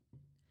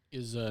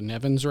Is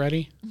Nevins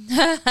ready?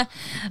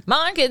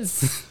 Mark,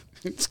 it's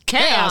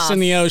chaos in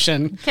the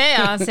ocean.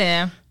 Chaos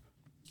here.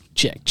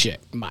 Check.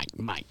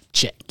 Mic,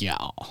 check,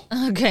 y'all.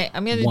 Okay,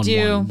 I'm going to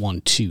do... 1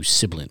 1 2,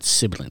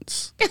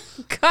 sibilance.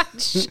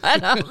 God,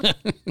 shut up.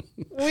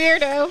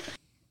 Weirdo.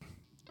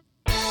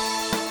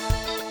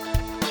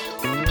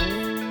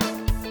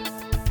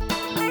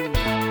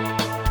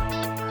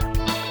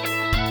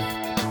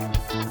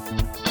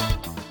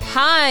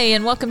 Hi,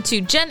 and welcome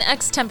to Gen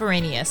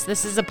Extemporaneous.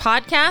 This is a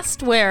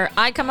podcast where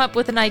I come up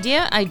with an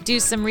idea, I do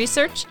some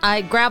research,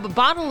 I grab a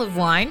bottle of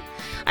wine,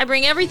 I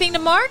bring everything to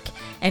Mark,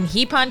 and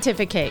he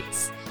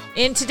pontificates.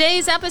 In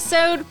today's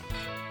episode,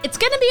 it's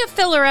going to be a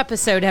filler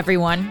episode,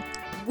 everyone.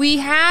 We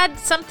had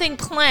something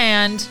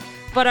planned,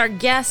 but our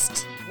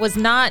guest was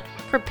not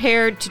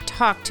prepared to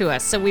talk to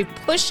us, so we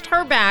pushed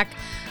her back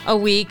a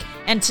week,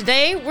 and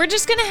today we're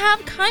just going to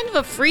have kind of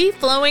a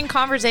free-flowing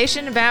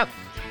conversation about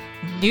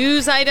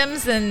news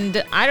items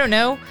and, I don't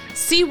know,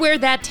 see where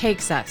that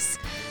takes us.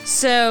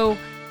 So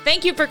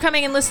thank you for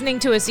coming and listening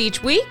to us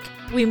each week.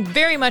 We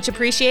very much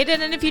appreciate it,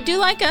 and if you do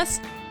like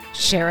us,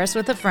 share us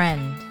with a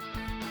friend.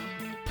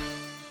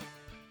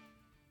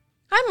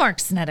 I'm Mark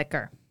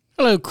Snedeker.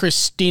 Hello,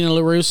 Christina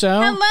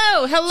LaRusso.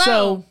 Hello.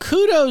 So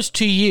kudos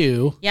to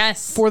you.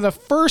 Yes. For the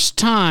first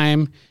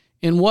time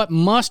in what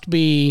must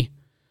be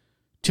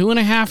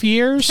 2.5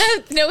 years.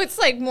 No, it's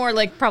more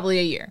like probably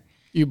a year.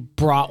 You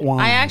brought wine.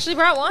 I actually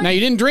brought wine. Now,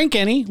 you didn't drink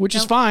any, which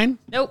is fine.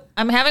 Nope.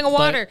 I'm having a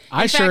water.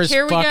 I sure as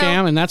fuck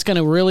am, and that's going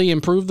to really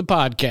improve the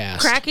podcast.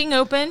 Cracking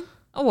open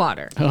a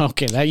water.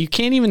 Okay, you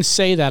can't even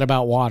say that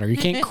about water. You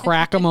can't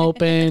crack them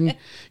open. You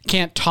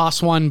can't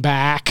toss one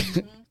back.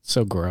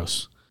 So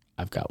gross.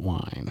 I've got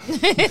wine.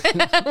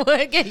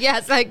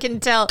 Yes, I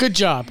can tell. Good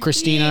job,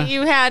 Christina.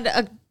 You had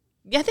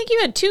I think you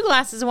had 2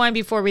 glasses of wine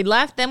before we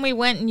left. Then we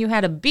went and you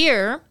had a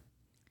beer.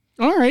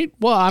 All right.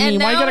 Well, I mean,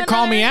 why you got to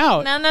call me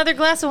out? Now another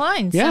glass of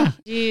wine. Yeah.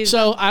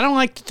 So I don't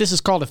like that this is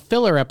called a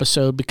filler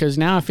episode because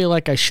now I feel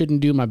like I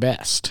shouldn't do my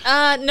best.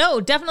 No,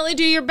 definitely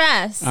do your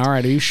best. All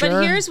right. Are you sure?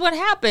 But here's what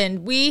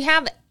happened. We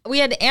had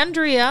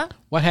Andrea.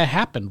 What had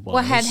happened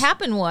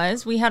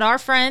was we had our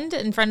friend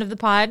and friend of the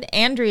pod,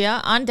 Andrea,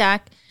 on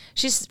deck.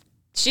 She's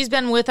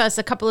been with us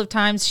a couple of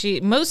times.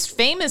 She most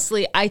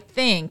famously, I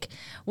think,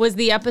 was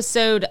the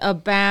episode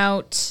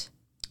about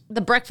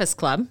The Breakfast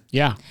Club.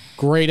 Yeah.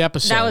 Great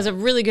episode. That was a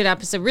really good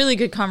episode, really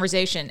good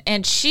conversation.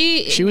 And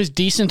she was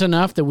decent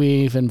enough that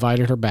we've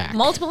invited her back.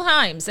 Multiple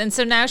times. And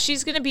so now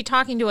she's going to be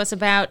talking to us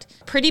about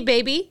Pretty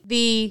Baby,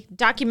 the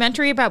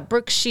documentary about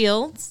Brooke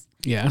Shields.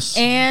 Yes.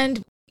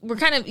 And we're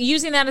kind of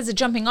using that as a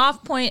jumping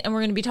off point, and we're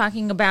going to be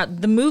talking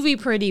about the movie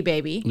Pretty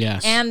Baby.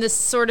 Yes. And this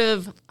sort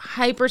of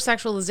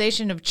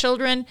hypersexualization of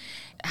children,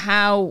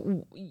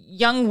 how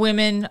young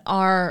women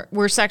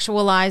were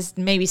sexualized,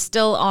 maybe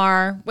still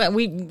are. Well,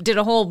 we did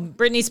a whole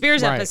Britney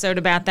Spears episode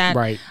about that.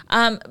 Right.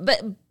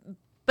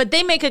 But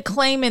they make a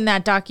claim in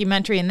that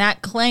documentary, and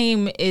that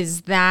claim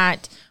is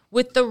that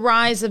with the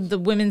rise of the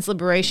women's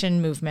liberation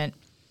movement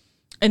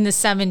in the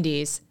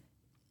 70s,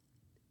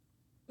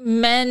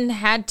 men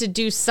had to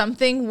do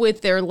something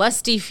with their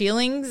lusty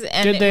feelings.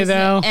 And Did they,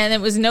 though? And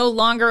it was no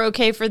longer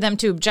okay for them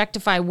to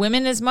objectify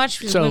women as much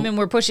because women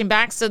were pushing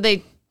back. So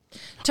they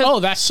took... Oh,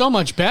 that's so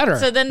much better.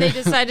 So then they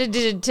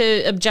decided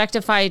to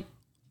objectify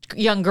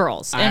young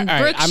girls. And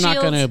I'm not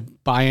going to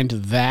buy into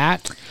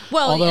that.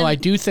 Well, although I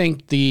do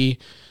think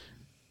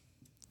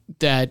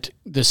that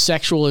the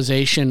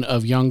sexualization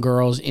of young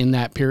girls in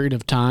that period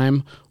of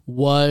time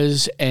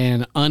was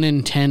an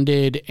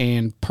unintended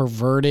and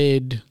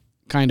perverted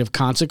kind of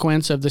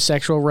consequence of the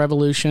sexual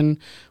revolution,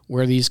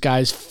 where these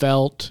guys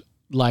felt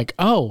like,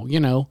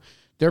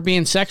 they're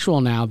being sexual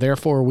now,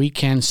 therefore we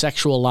can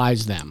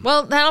sexualize them.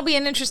 Well, that'll be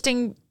an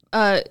interesting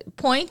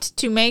point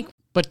to make.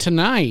 But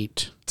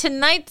tonight,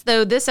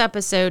 though, this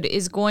episode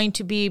is going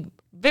to be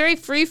very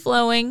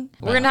free-flowing. Wow.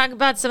 We're going to talk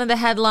about some of the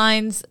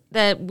headlines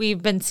that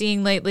we've been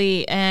seeing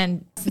lately.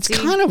 And it's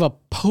kind of a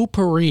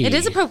potpourri. It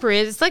is a potpourri.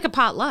 It's like a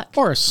potluck.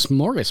 Or a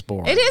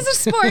smorgasbord. It is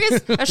a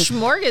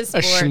smorgasbord.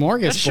 A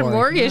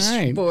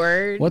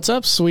smorgasbord. Right. What's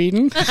up,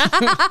 Sweden?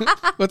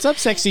 What's up,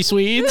 sexy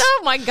Swedes?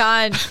 Oh, my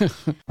God.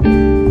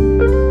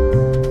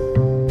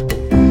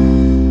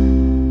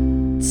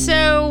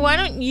 So why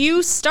don't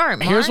you start,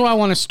 Mark? Here's where I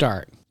want to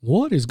start.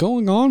 What is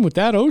going on with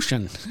that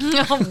ocean?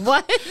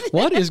 What?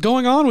 What is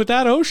going on with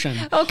that ocean?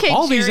 Okay,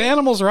 all these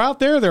animals are out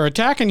there. They're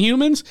attacking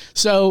humans.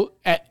 So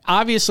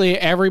obviously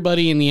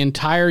everybody in the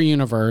entire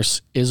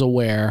universe is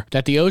aware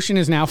that the ocean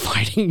is now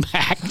fighting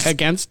back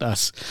against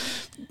us.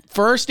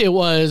 First, it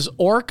was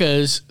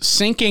orcas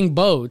sinking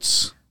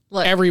boats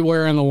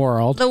everywhere in the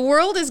world. The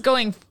world is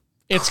going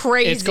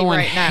crazy it's going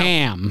right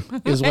ham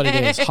is what it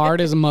is.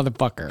 Hard as a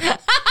motherfucker.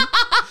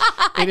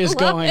 It is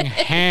going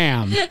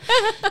ham.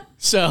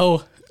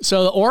 So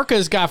the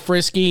orcas got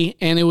frisky,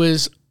 and it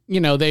was,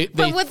 they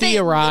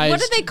theorized. What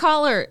do they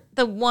call her?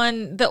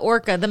 The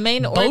orca, the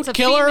main orca. Boat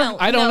killer? Female,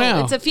 I don't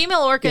know. It's a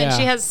female orca, and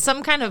she has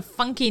some kind of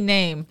funky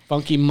name.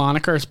 Funky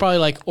moniker. It's probably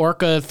like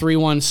Orca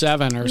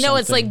 317 or something. No,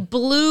 it's like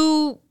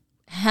Blue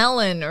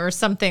Helen or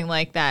something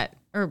like that.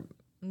 Or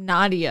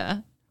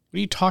Nadia. What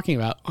are you talking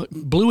about?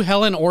 Blue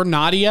Helen or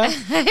Nadia?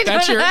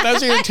 Those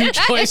are your two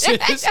choices.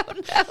 I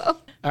don't know.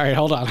 All right,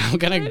 hold on. I'm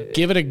going to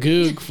give it a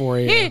goog for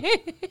you.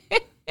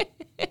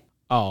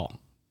 Oh,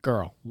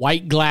 girl.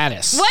 White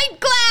Gladys. White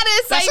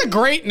Gladys. That's a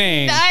great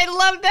name. I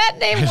love that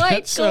name,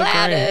 White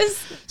Gladys.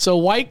 So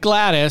White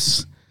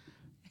Gladys,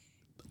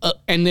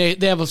 and they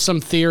have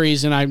some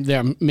theories,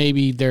 and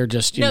maybe they're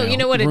just, you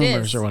know what rumors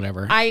it is or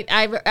whatever.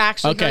 I've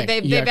actually heard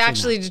they've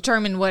actually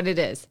determined what it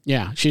is.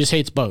 Yeah, she just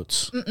hates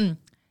boats.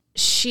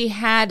 She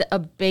had a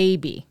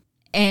baby,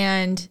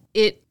 and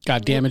it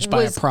got damaged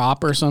by a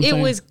prop or something.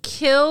 It was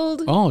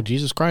killed. Oh,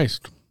 Jesus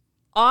Christ.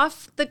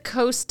 Off the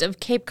coast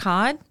of Cape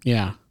Cod.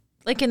 Yeah.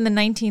 Like in the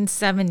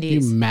 1970s. You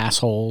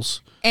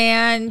massholes.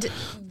 And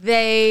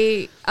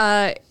they,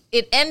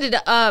 it ended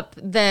up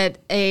that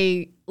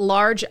a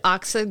large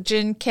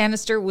oxygen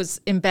canister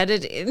was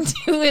embedded into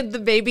the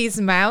baby's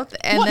mouth.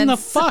 And what in the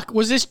fuck?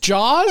 Was this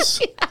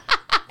Jaws?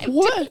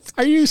 What?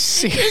 Are you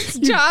serious?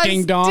 It's Jaws.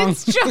 Ding dong.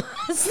 It's Jaws.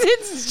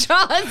 It's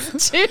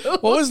Jaws too.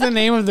 What was the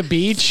name of the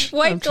beach?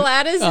 White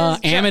Gladys.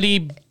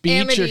 Amity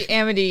Beach.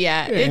 Amity.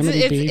 Yeah.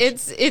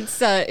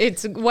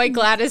 It's White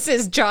Gladys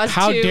is Jaws.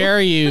 How 2. dare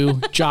you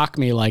jock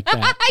me like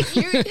that? He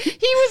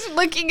was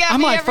looking at me.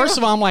 I'm like, first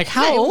of all, I'm like,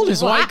 how old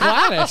is White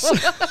Gladys?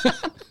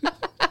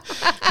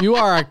 You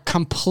are a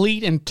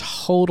complete and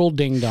total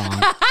ding dong.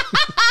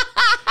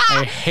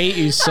 I hate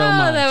you so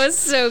much. Oh, that was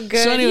so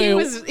good. So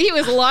anyway, he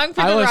was along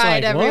for the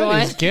ride, everyone.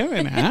 What is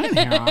going on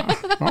here?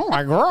 Oh,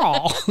 my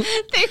girl.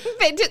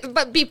 they did,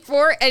 but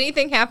before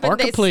anything happened,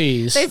 Orca,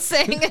 please. They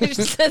sang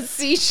a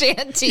sea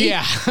shanty.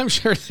 Yeah, I'm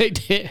sure they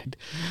did.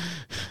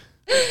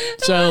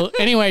 So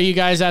anyway, you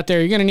guys out there,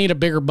 you're going to need a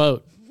bigger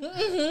boat.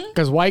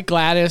 Because White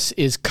Gladys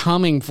is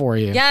coming for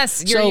you.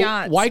 Yes, your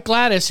yachts. White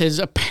Gladys has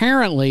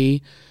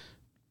apparently...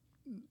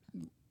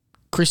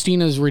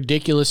 Christina's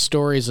ridiculous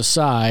stories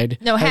aside.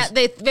 No,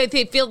 they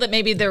feel that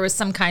maybe there was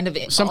some kind of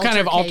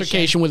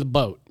altercation with a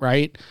boat,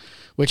 right?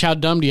 Which, how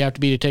dumb do you have to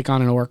be to take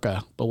on an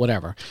orca? But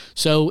whatever.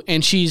 So,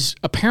 and she's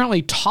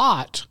apparently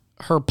taught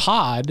her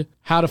pod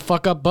how to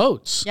fuck up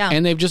boats. Yeah.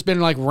 And they've just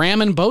been like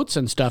ramming boats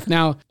and stuff.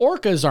 Now,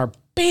 orcas are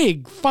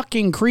big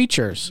fucking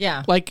creatures.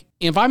 Yeah. Like,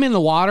 if I'm in the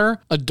water,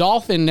 a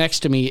dolphin next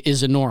to me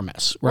is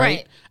enormous,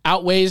 right?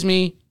 Outweighs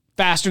me,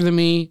 faster than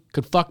me,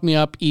 could fuck me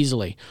up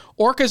easily.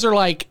 Orcas are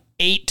like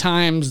 8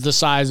 times the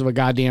size of a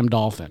goddamn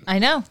dolphin. I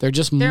know. They're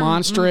just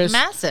monstrous,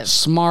 massive,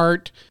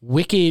 smart,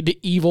 wicked,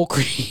 evil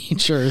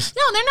creatures.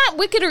 No, they're not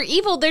wicked or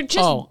evil. They're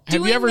just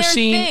doing their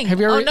thing.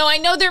 Oh, no, I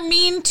know they're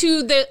mean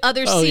to the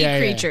other sea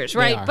creatures,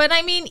 right? But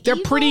I mean, they're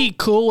pretty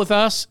cool with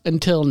us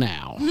until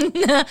now.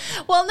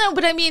 Well, no,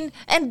 but I mean,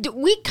 and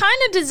we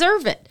kind of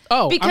deserve it.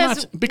 Oh,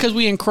 because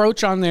we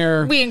encroach on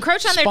their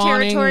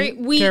territory.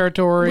 We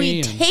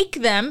and take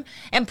them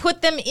and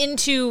put them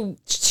into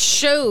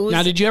shows.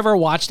 Now, did you ever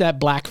watch that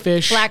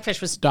Blackfish? Blackfish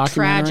was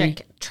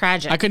tragic.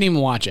 Tragic. I couldn't even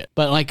watch it.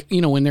 But like,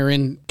 when they're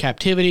in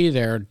captivity,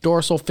 their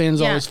dorsal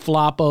fins always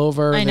flop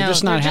over. I know. They're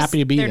just not happy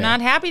to be there. They're not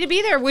happy to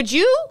be there. Would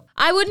you?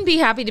 I wouldn't be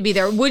happy to be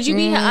there. Would you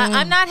be?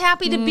 I'm not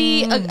happy to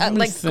be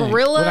gorillas.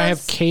 Would I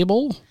have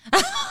cable?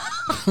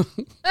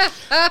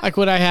 Like,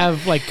 would I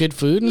have like good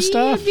food and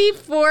stuff?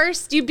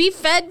 You'd be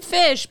fed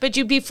fish, but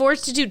you'd be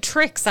forced to do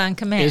tricks on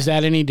command. Is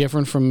that any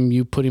different from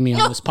you putting me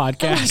on this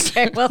podcast?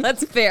 Okay, well,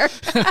 that's fair.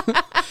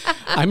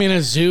 I'm in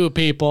a zoo,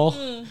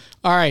 people.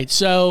 All right,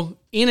 so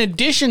in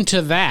addition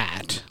to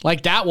that,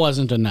 like that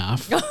wasn't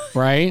enough,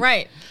 right?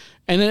 Right.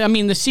 And then, I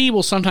mean, the sea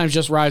will sometimes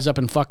just rise up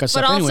and fuck us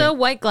up anyway. But also,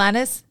 White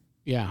Gladys.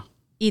 Yeah.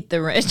 Eat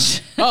the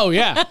rich. Oh,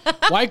 yeah.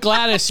 White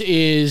Gladys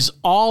is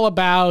all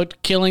about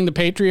killing the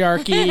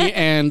patriarchy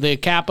and the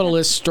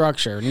capitalist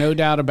structure. No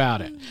doubt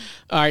about it.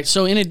 All right.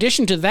 So in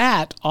addition to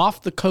that,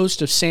 off the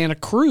coast of Santa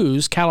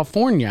Cruz,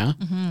 California,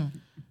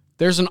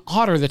 there's an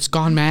otter that's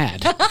gone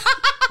mad.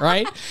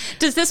 Right?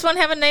 Does this one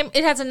have a name?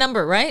 It has a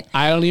number, right?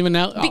 I don't even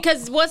know.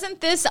 Because wasn't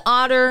this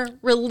otter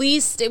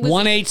released? It was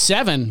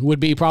 187 would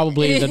be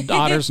probably the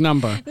otter's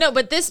number. No,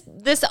 but this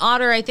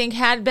otter, I think,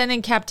 had been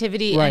in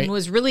captivity and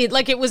was really,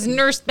 like, it was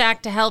nursed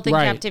back to health in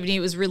captivity.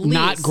 It was released.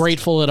 Not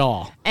grateful at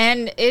all.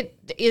 And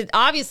it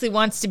obviously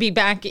wants to be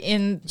back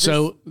in.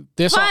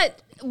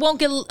 But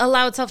won't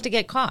allow itself to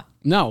get caught.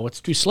 No,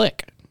 it's too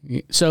slick.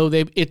 So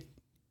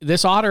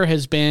this otter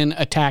has been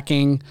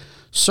attacking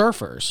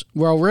surfers.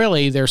 Well,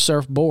 really, they're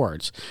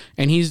surfboards.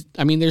 And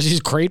there's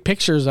these great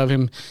pictures of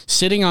him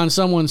sitting on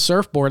someone's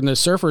surfboard and the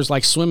surfer's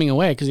like swimming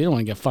away because he don't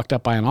want to get fucked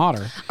up by an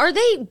otter. Are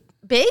they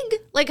big?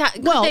 Like,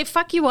 could they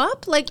fuck you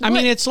up? Like, I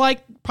mean, it's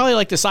like probably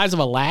like the size of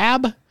a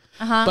lab,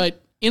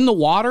 but in the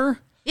water.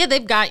 Yeah,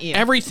 they've got you.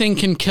 Everything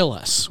can kill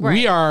us.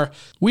 Right.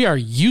 We are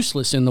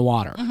useless in the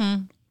water.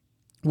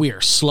 We are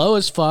slow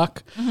as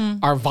fuck.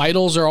 Our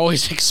vitals are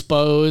always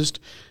exposed.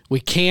 We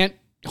can't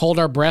hold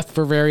our breath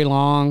for very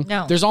long.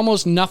 No. There's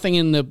almost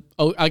nothing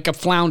like a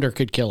flounder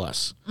could kill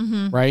us,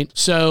 right?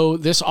 So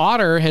this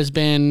otter has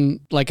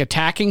been like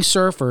attacking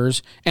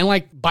surfers and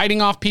like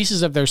biting off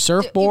pieces of their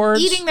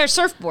surfboards. Eating their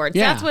surfboards.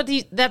 Yeah.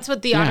 That's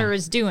what the otter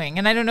is doing.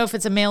 And I don't know if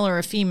it's a male or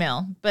a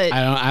female, but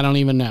I don't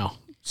even know.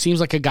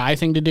 Seems like a guy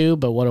thing to do,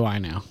 but what do I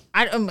know?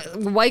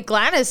 White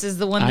Gladys is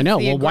the one. I know.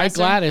 Well, White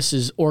Gladys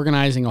is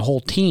organizing a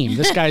whole team.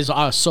 This guy's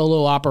a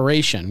solo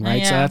operation,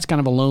 right? Yeah. So that's kind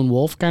of a lone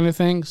wolf kind of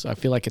thing. So I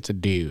feel like it's a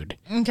dude.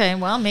 Okay,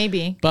 well,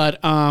 maybe. But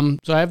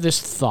so I have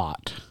this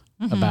thought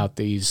about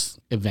these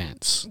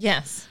events.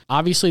 Yes.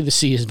 Obviously, the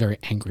sea is very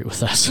angry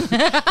with us.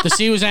 The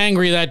sea was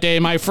angry that day,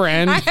 my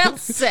friend. I'll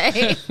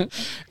say.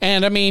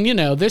 And I mean,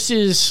 this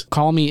is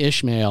call me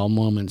Ishmael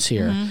moments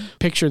here.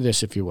 Picture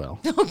this, if you will.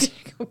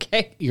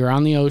 Okay. You're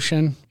on the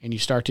ocean and you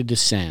start to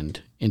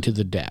descend into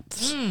the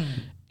depths.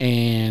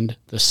 And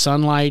the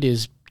sunlight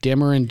is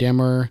dimmer and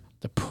dimmer.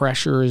 The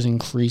pressure is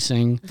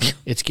increasing.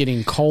 It's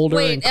getting colder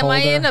and colder. Am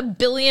I in a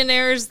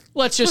billionaire's?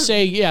 Let's just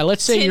say,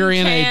 let's say you're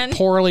in a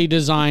poorly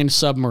designed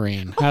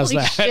submarine. How's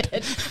Holy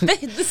that?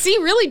 Shit. The sea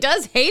really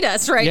does hate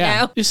us right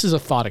now. This is a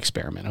thought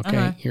experiment,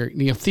 okay? You're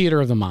the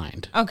theater of the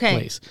mind. Okay.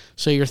 Please.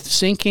 So you're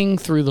sinking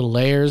through the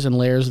layers and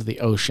layers of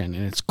the ocean,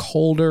 and it's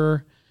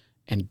colder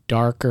and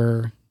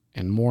darker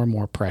and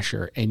more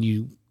pressure. And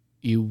you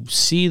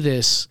see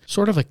this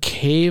sort of a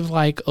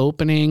cave-like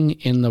opening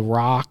in the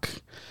rock,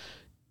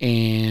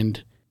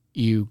 and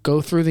you go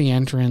through the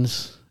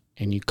entrance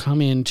and you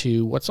come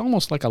into what's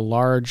almost like a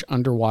large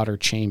underwater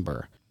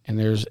chamber. And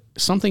there's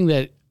something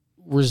that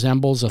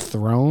resembles a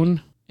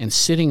throne, and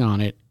sitting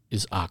on it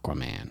is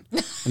Aquaman.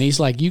 And he's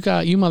like, you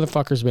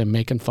motherfuckers have been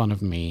making fun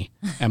of me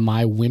and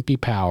my wimpy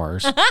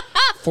powers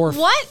for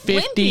 50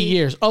 Wimpy?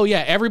 years. Oh,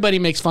 yeah. Everybody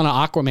makes fun of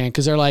Aquaman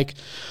because they're like,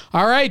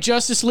 all right,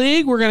 Justice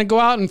League, we're going to go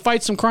out and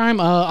fight some crime.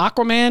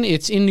 Aquaman,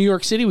 it's in New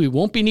York City. We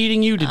won't be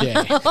needing you today.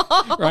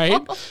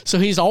 Right? So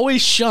he's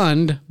always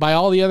shunned by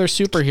all the other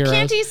superheroes.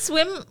 Can't he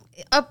swim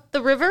up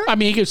the river? I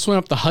mean, he could swim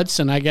up the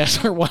Hudson, I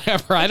guess, or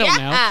whatever. I don't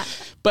know.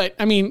 But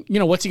I mean,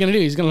 what's he going to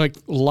do? He's going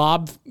to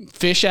lob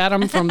fish at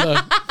him from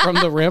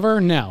the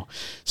river? No.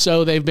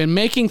 So they've been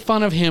making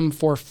fun of him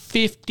for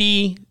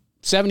 50,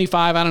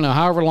 75, I don't know,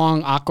 however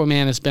long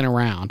Aquaman has been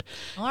around.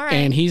 All right.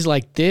 And he's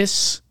like,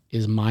 this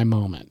is my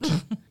moment.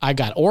 I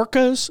got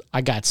orcas.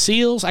 I got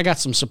seals. I got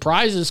some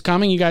surprises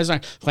coming. You guys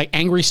are like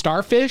angry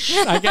starfish,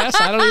 I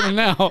guess. I don't even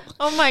know.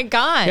 Oh, my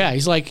God. Yeah,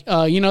 he's like,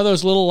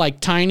 those little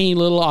like tiny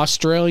little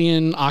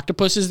Australian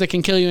octopuses that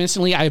can kill you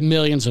instantly? I have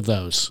millions of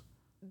those.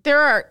 There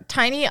are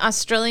tiny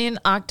Australian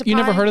octopi. You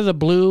never heard of the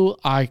blue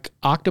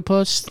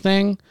octopus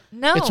thing?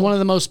 No. It's one of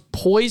the most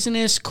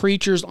poisonous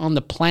creatures on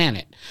the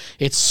planet.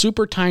 It's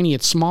super tiny.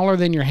 It's smaller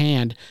than your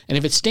hand. And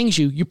if it stings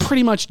you, you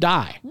pretty much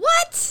die.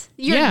 What?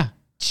 You're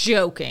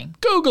joking.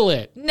 Google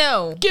it.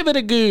 No. Give it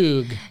a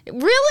goog.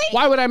 Really?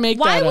 Why would I make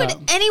that up? Why would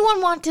anyone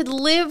want to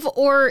live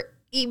or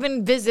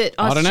even visit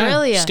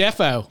Australia? I don't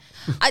know.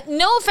 Scaffo.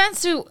 No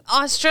offense to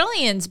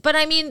Australians, but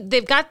I mean,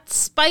 they've got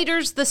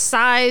spiders the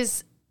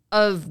size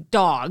of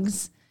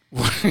dogs.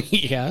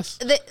 Yes.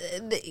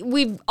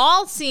 We've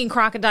all seen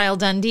Crocodile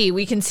Dundee.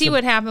 We can see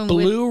what happened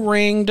with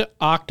blue-ringed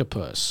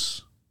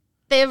octopus.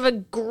 They have a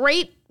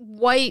great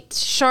white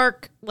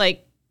shark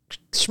like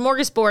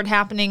smorgasbord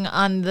happening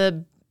on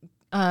the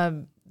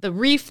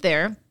reef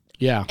there.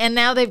 Yeah. And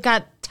now they've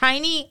got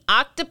tiny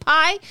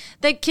octopi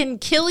that can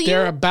kill you.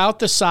 They're about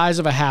the size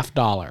of a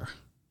 $50.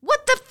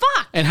 What the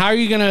fuck? And how are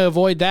you going to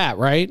avoid that,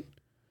 right?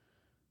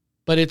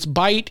 But its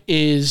bite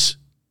is,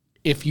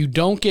 if you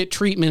don't get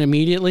treatment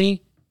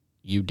immediately,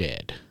 you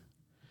dead.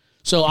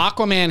 So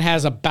Aquaman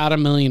has about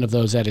 1 million of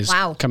those at his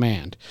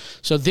command.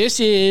 So this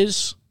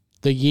is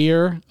the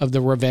year of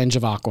the revenge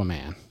of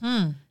Aquaman.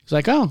 He's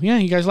like, oh, yeah,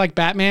 you guys like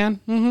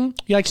Batman? Mm-hmm.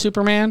 You like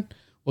Superman?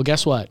 Well,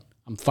 guess what?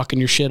 I'm fucking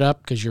your shit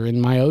up because you're in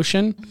my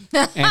ocean,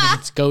 and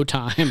it's go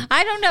time.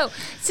 I don't know.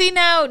 See,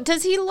 now,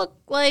 does he look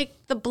like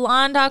the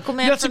blonde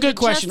Aquaman? That's a good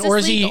question. Or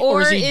is he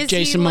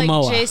Jason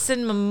Momoa? Like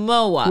Jason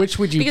Momoa. Which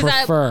would you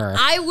prefer?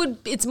 I would.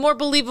 It's more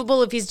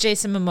believable if he's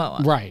Jason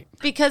Momoa, right?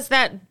 Because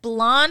that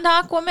blonde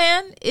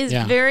Aquaman is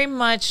very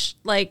much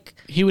like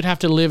he would have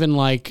to live in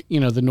like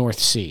the North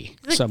Sea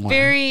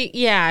somewhere.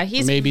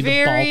 He's or maybe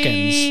very, the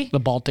Balkans, the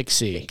Baltic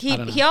Sea.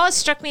 He always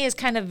struck me as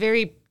kind of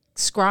very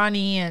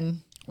scrawny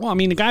and. Well, I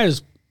mean, the guy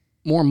is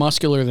more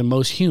muscular than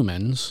most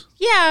humans.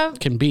 Yeah.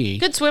 Can be.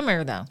 Good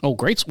swimmer, though. Oh,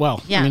 great.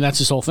 Well, yeah. I mean, that's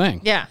his whole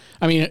thing. Yeah.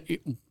 I mean,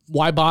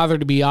 why bother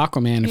to be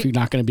Aquaman if you're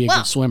not going to be a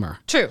good swimmer?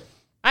 True.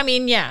 I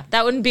mean, yeah,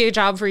 that wouldn't be a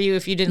job for you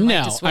if you didn't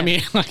like to swim. I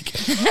mean, like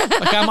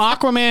I'm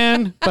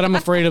Aquaman, but I'm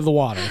afraid of the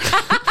water.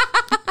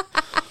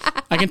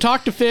 I can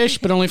talk to fish,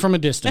 but only from a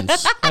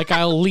distance. Like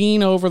I'll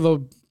lean over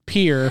the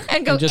pier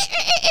and go just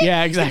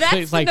yeah, exactly. That's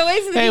it's like, the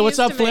noise that hey, what's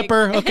up, make.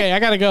 Flipper? Okay, I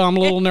gotta go. I'm a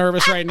little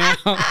nervous right now.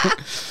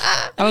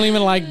 I don't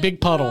even like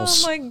big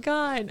puddles. Oh my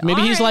god!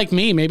 Maybe he's like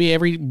me. Maybe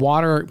every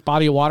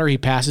body of water he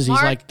passes,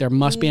 he's like, there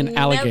must be an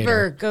alligator.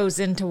 Never goes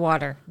into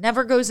water.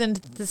 Never goes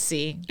into the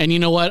sea. And you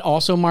know what?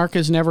 Also, Mark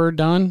has never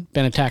been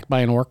attacked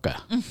by an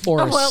orca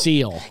or a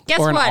seal guess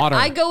or an what? otter.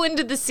 I go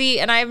into the sea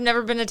and I have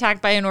never been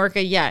attacked by an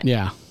orca yet.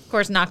 Yeah.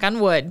 course, knock on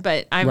wood,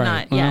 but I'm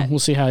not yet. We'll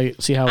see how it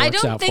works out for you. I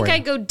don't think I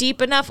go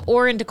deep enough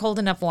or into cold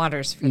enough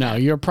waters for that. No,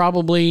 you're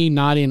probably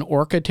not in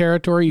orca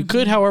territory. You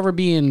could, however,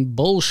 be in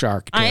bull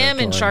shark territory. I am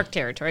in shark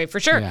territory for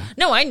sure. Yeah.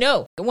 No, I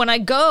know. When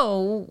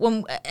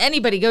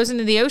anybody goes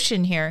into the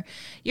ocean here,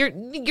 you're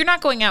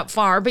not going out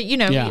far, but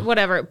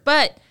whatever.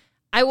 But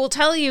I will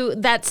tell you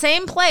that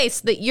same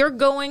place that you're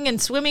going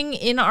and swimming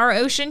in our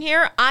ocean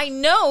here, I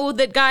know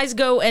that guys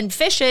go and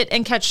fish it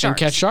and catch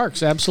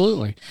sharks.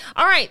 Absolutely.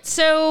 All right,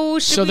 so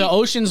the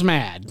ocean's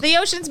mad. The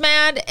ocean's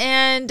mad,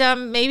 and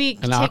maybe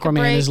and take Aquaman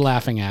a break. is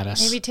laughing at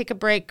us. Maybe take a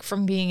break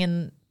from being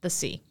in the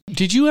sea.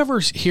 Did you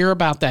ever hear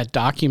about that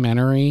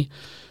documentary?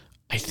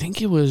 I think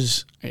she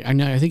was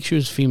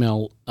a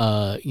female,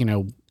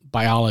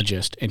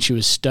 biologist, and she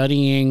was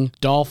studying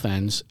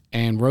dolphins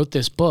and wrote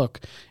this book.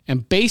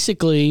 And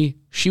basically,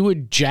 she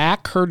would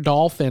jack her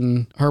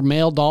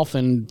male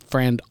dolphin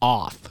friend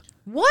off.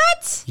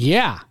 What?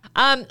 Yeah.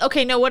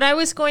 Okay, no, what I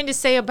was going to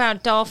say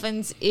about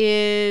dolphins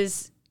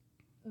is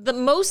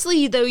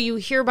mostly, though, you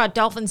hear about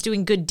dolphins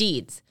doing good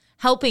deeds,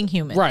 helping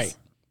humans. Right.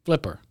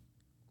 Flipper.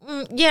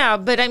 Yeah,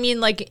 but I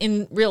mean, like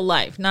in real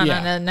life, not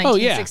on a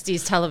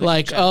 1960s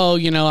television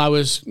show. I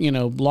was,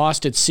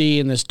 lost at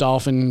sea and this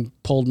dolphin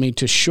pulled me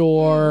to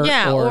shore.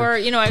 Yeah, or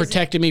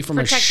protected me from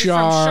a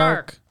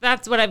shark.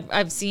 That's what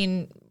I've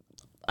seen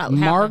happen.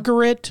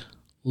 Margaret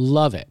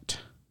Lovett.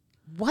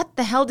 What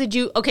the hell did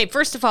you... Okay,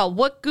 first of all,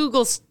 what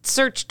Google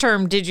search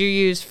term did you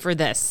use for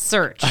this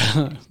search?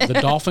 The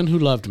dolphin who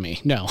loved me.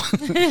 No.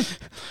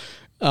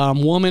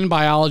 Woman,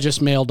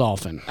 biologist, male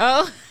dolphin.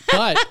 Oh.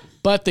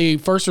 But the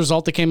first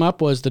result that came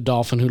up was the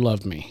dolphin who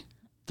loved me.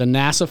 The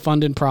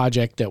NASA-funded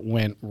project that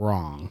went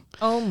wrong.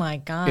 Oh, my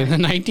God. In the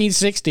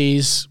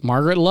 1960s,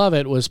 Margaret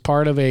Lovett was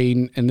part of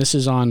and this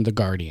is on The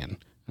Guardian,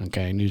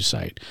 news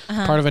site,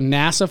 part of a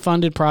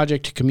NASA-funded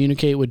project to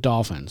communicate with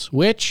dolphins,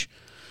 which,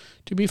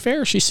 to be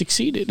fair, she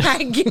succeeded.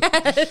 I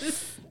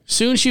guess.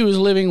 Soon she was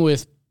living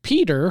with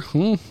Peter,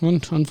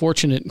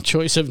 unfortunate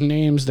choice of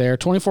names there,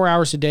 24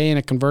 hours a day in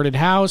a converted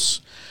house.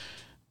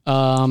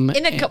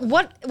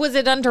 What was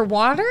it,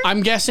 underwater?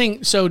 I'm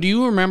guessing. So do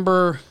you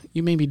remember,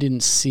 you maybe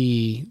didn't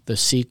see the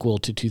sequel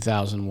to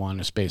 2001,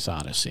 A Space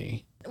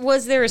Odyssey.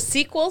 Was there a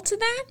sequel to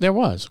that? There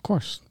was, of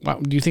course. Wow,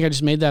 do you think I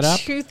just made that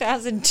up?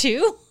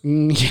 2002?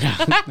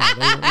 Yeah, no, they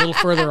were a little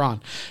further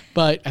on.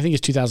 But I think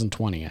it's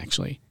 2020,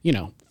 actually.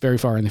 Very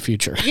far in the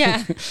future.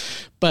 Yeah.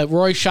 But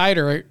Roy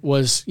Scheider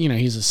was,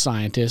 he's a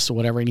scientist or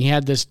whatever, and he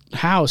had this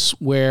house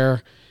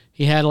where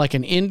he had like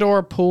an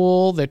indoor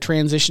pool that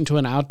transitioned to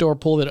an outdoor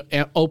pool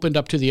that opened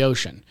up to the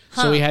ocean.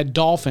 Huh. So he had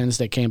dolphins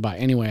that came by.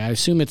 Anyway, I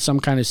assume it's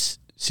some kind of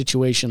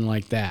situation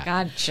like that.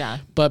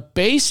 Gotcha. But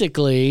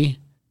basically,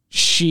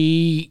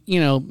 she,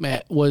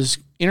 was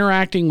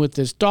interacting with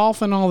this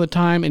dolphin all the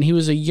time, and he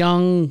was a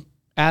young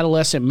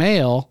adolescent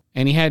male,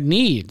 and he had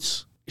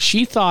needs.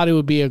 She thought it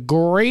would be a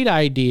great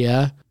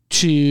idea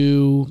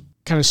to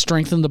kind of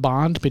strengthen the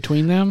bond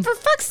between them. For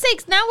fuck's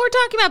sakes, now we're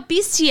talking about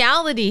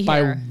bestiality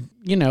here. By,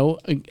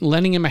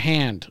 lending him a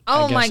hand.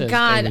 Oh my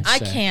God, I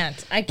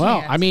can't.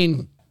 Well, I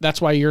mean, that's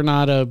why you're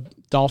not a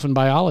dolphin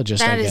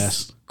biologist, I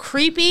guess. Is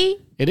creepy.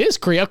 It is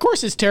creepy. Of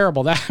course it's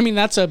terrible. That's no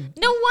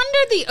wonder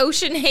the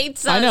ocean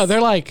hates us. I know. They're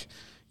like,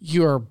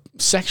 you're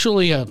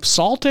sexually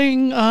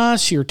assaulting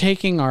us. You're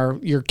killing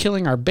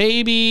our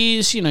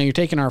babies. You're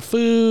taking our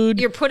food.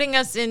 You're putting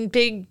us in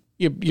big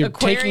You're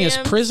taking us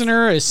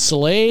prisoner as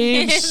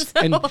slaves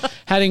and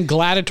having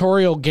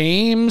gladiatorial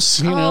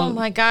games. Oh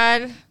my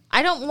God.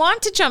 I don't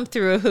want to jump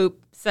through a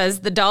hoop, says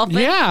the dolphin.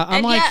 Yeah,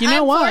 I'm what?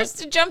 I'm forced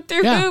to jump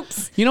through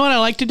hoops. You know what I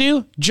like to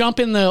do? Jump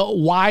in the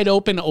wide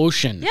open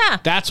ocean. Yeah.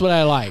 That's what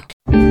I like.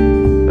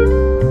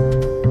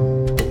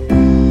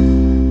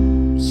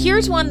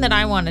 Here's one that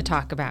I want to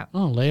talk about.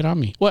 Oh, lay it on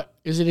me. What?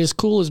 Is it as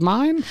cool as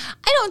mine?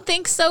 I don't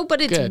think so,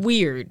 but it's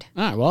weird.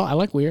 All right, well, I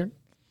like weird.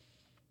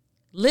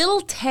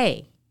 Lil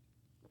Tay.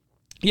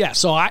 Yeah,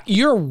 so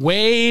you're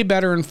way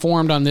better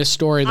informed on this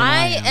story than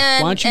I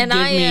am. Why don't you give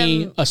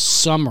me a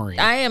summary?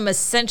 I am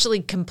essentially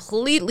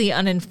completely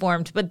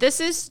uninformed, but this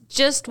is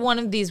just one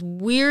of these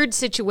weird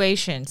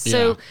situations. Yeah.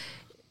 So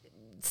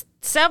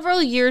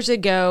several years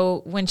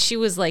ago, when she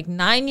was like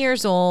 9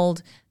 years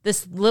old,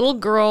 this little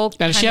girl...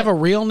 Now, does she have a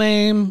real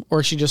name,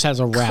 or she just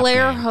has a rap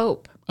Claire name?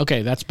 Hope.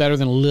 Okay, that's better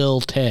than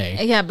Lil Tay.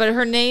 Yeah, but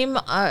her name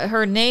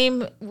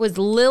was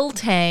Lil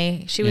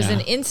Tay. She was an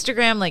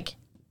Instagram,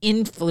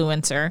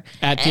 influencer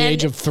at the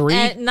age of 3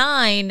 at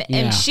 9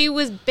 and she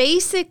was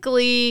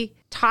basically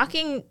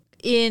talking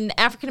in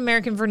African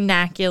American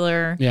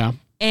vernacular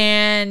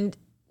and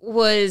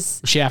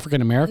was she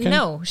African American?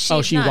 No,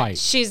 she's not. White.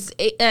 She's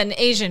an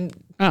Asian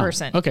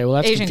person. Okay, well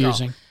that's Asian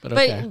confusing. Girl. But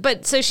okay.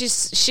 But so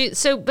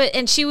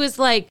she was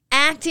like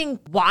acting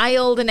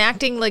wild and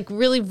acting like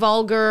really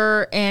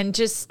vulgar and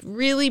just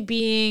really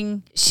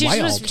being she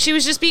was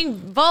just being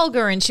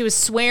vulgar, and she was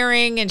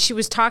swearing, and she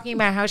was talking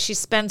about how she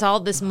spends all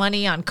this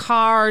money on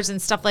cars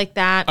and stuff like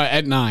that.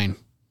 At 9.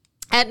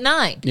 At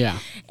 9. Yeah.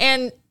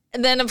 And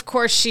And then, of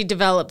course, she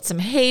developed some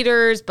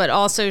haters, but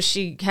also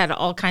she had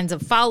all kinds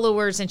of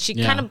followers, and she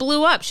kind of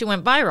blew up. She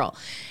went viral.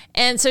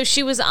 And so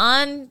she was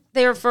on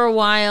there for a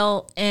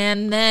while,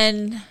 and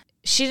then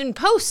she didn't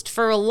post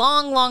for a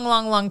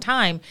long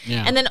time.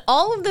 Yeah. And then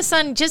all of a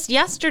sudden, just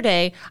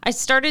yesterday, I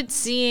started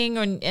seeing,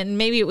 and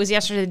maybe it was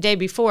yesterday, the day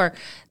before,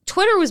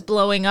 Twitter was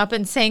blowing up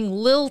and saying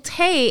Lil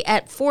Tay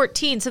at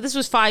 14. So this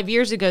was 5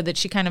 years ago that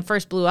she kind of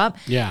first blew up.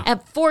 Yeah.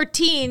 At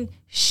 14,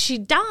 she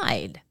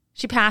died.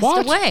 She passed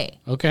away.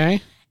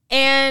 Okay.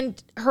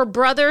 And her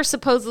brother,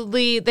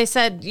 supposedly, they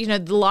said, the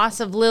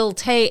loss of Lil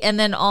Tay and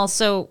then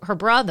also her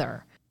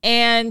brother.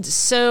 And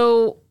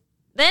so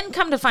then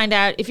come to find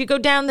out, if you go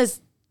down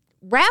this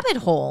rabbit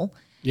hole,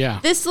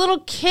 this little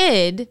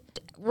kid,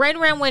 right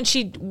around when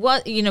she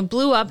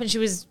blew up and she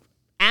was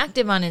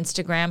active on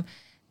Instagram,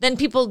 then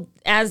people,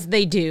 as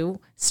they do,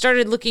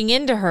 started looking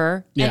into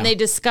her, and they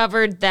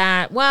discovered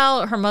that,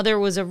 her mother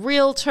was a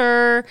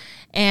realtor,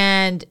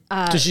 and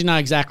so she's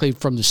not exactly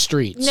from the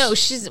streets. No,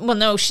 she's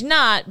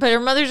not. But her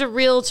mother's a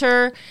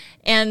realtor,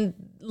 and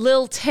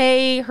Lil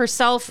Tay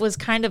herself was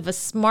kind of a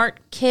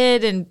smart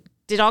kid and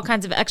did all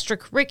kinds of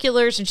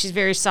extracurriculars, and she's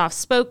very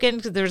soft-spoken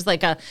because there's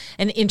like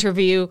an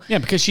interview. Yeah,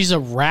 because she's a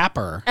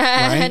rapper,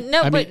 right?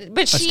 No,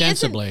 but she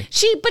ostensibly.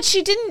 But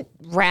she didn't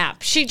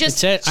rap. She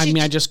just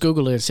I just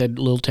Googled it. It said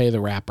Lil Tay the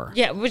rapper.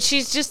 Yeah, but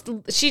she just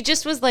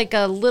was like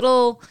a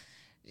little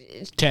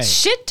Tay.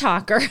 Shit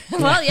talker.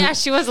 Well, yeah,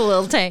 she was a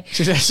little Tay.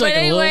 She's like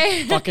a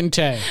little fucking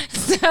Tay.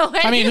 So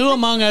anyway. Who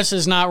among us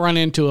has not run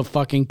into a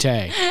fucking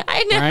Tay?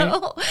 I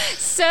know. Right?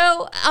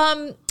 So,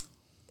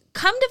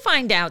 come to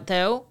find out,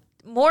 though,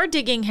 more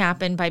digging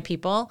happened by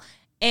people,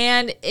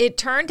 and it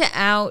turned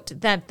out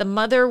that the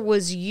mother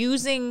was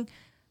using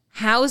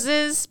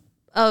houses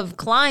of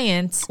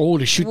clients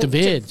to shoot the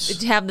vids,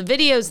 to have the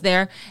videos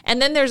there.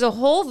 And then there's a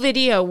whole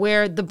video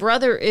where the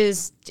brother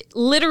is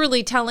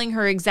literally telling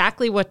her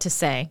exactly what to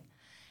say.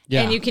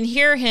 Yeah. And you can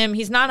hear him.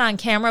 He's not on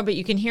camera, but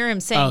you can hear him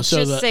saying,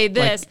 say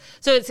this.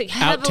 So it's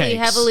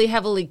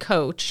heavily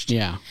coached.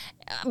 Yeah.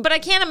 But I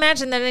can't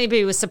imagine that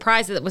anybody was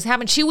surprised that it was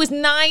happening. She was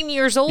 9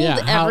 years old,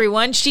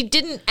 everyone. She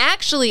didn't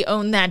actually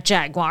own that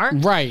Jaguar.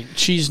 Right.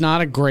 She's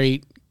not a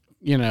great,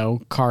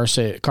 car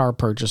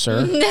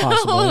purchaser. No,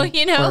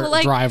 possibly,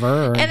 or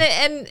driver. Or,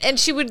 and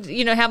she would,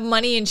 have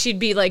money, and she'd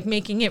be like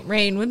making it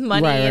rain with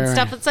money and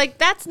stuff. It's like,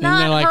 that's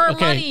not her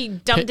money,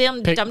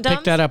 dum-dum. Pick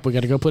that up. We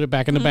got to go put it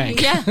back in the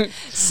bank. Yeah.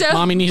 So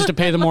Mommy needs to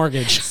pay the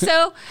mortgage.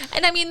 So,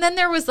 then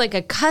there was like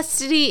a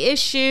custody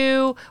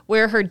issue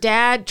where her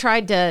dad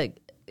tried to,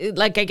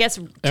 I guess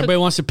everybody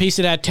wants a piece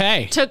of that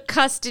Tay. Took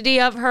custody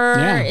of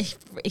her,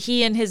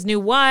 he and his new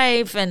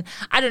wife, and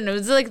I don't know.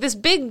 It's like this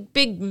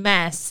big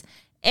mess.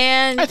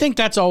 And I think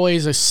that's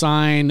always a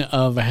sign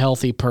of a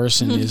healthy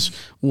person is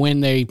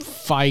when they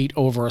fight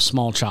over a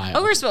small child.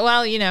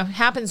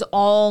 Happens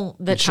all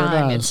the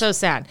time. Sure, it's so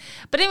sad.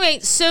 But anyway,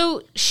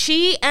 so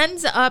she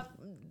ends up,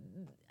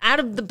 out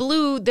of the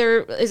blue,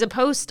 there is a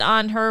post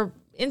on her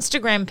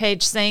Instagram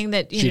page saying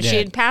that she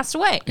had passed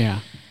away. Yeah.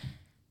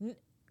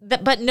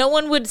 But no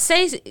one would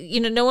say,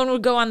 no one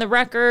would go on the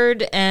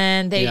record,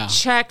 and they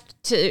checked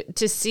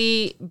to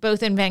see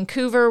both in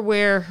Vancouver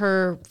where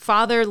her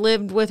father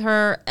lived with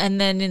her, and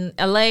then in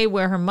LA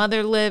where her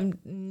mother lived.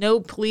 No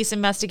police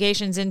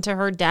investigations into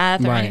her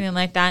death or anything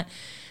like that.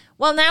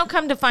 Well, now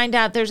come to find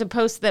out, there's a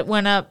post that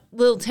went up,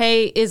 Lil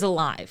Tay is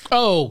alive.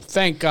 Oh,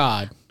 thank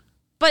God.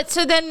 But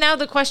so then now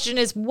the question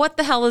is, what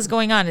the hell is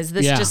going on? Is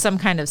this just some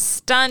kind of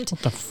stunt?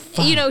 What the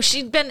fuck?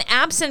 She'd been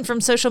absent from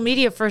social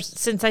media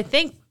since I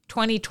think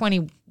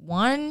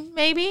 2021,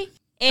 maybe.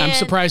 And I'm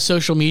surprised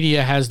social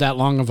media has that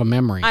long of a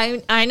memory.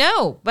 I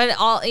know, but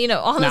all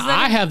now,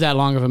 I have that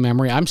long of a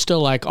memory. I'm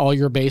still like, all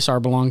your base are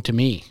belong to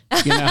me.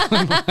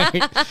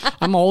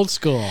 I'm old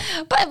school.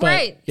 But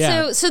right.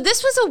 Yeah. So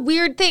this was a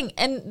weird thing,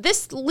 and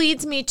this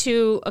leads me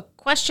to a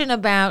question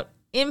about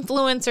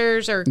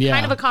influencers, or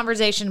kind of a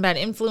conversation about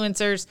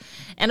influencers.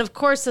 And of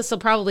course, this will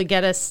probably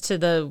get us to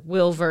the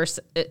Willverse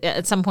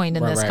at some point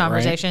in this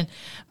conversation.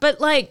 Right.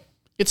 But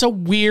it's a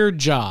weird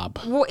job.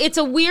 It's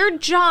a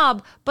weird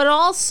job, but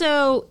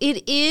also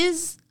it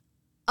is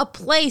a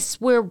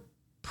place where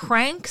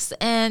pranks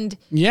and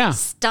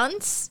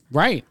stunts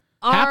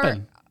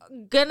happen.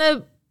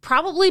 Gonna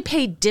probably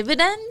pay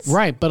dividends.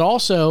 Right, but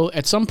also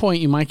at some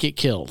point you might get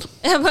killed.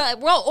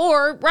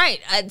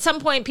 At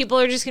some point people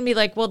are just gonna be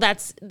like, well,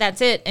 that's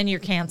it, and you're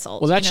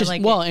canceled. Well, that's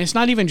and it's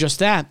not even just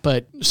that,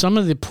 but some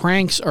of the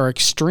pranks are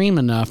extreme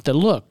enough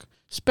that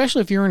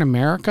especially if you're in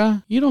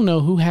America, you don't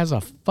know who has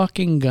a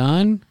fucking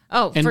gun.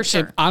 Oh, for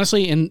sure. And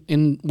honestly,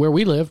 in where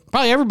we live,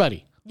 probably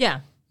everybody.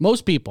 Yeah.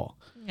 Most people.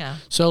 Yeah.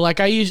 So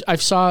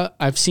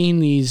I've seen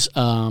these.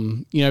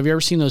 Have you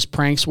ever seen those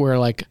pranks where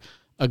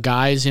a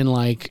guy's in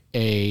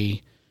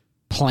a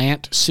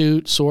plant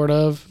suit, sort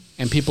of,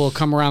 and people will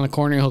come around the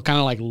corner and he'll kind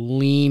of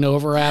lean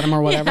over at him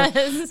or whatever.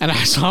 Yes. And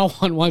I saw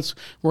one once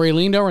where he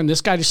leaned over and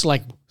this guy just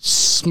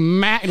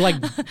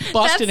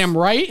busted him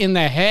right in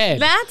the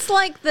head. That's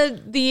like the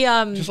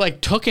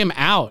just took him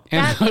out,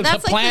 and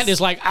the plant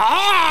is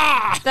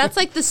ah. That's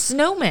like the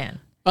snowman.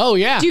 Oh,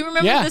 yeah. Do you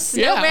remember the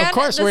snowman? Yeah, of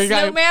course. The where he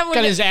snowman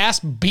got his ass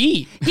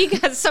beat. He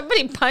got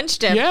somebody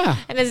punched him. Yeah.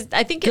 And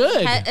I think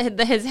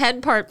his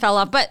head part fell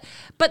off. But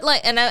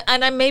like, and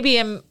I maybe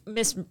am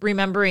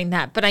misremembering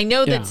that, but I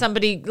know that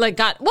somebody like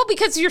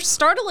because you're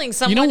startling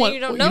someone and you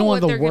don't know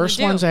what they're going to do. One of the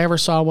worst ones I ever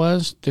saw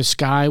was this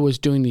guy was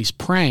doing these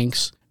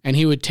pranks and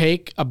he would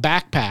take a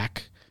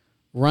backpack,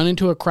 run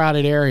into a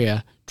crowded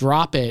area,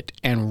 drop it,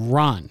 and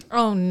run.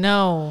 Oh,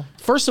 no.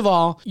 First of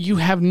all, you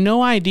have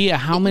no idea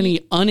how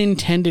many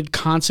unintended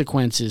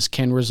consequences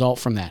can result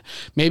from that.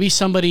 Maybe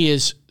somebody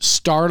is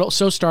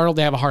so startled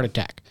they have a heart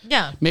attack.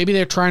 Yeah. Maybe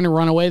they're trying to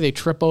run away, they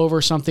trip over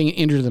something,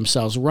 injure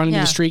themselves, run into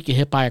the street, get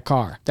hit by a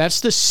car.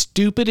 That's the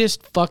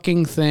stupidest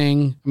fucking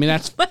thing. I mean,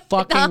 that's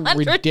fucking 100%.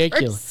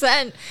 Ridiculous.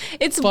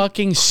 It's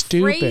fucking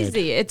stupid.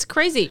 Crazy. It's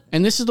crazy.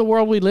 And this is the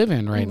world we live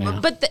in right now.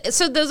 But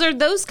so those are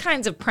those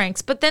kinds of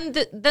pranks. But then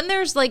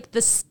there's like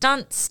the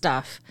stunt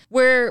stuff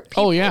where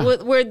people,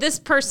 where this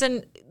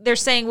person, they're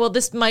saying, well,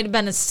 this might have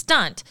been a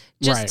stunt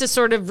just to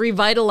sort of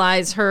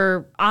revitalize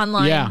her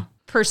online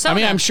persona. I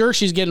mean, I'm sure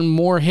she's getting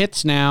more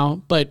hits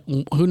now, but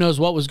who knows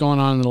what was going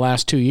on in the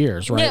last 2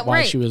 years, right? Yeah,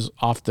 While she was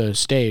off the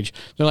stage.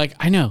 They're like,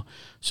 I know.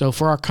 So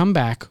for our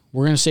comeback,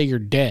 we're going to say you're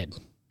dead.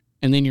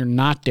 And then you're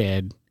not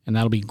dead. And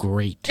that'll be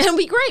great. It'll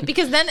be great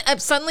because then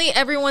suddenly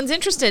everyone's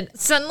interested.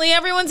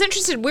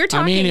 We're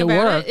talking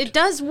about it. It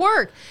does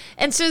work.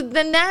 And so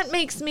then that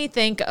makes me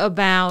think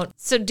about,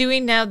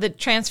 doing now the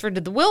transfer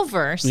to the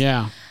Willverse.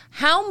 Yeah.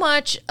 How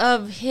much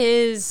of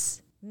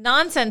his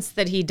nonsense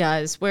that he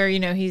does where, he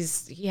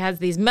has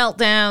these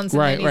meltdowns.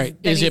 And right.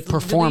 Is it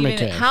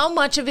performative? How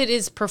much of it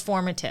is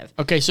performative?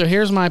 Okay, so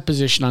here's my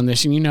position on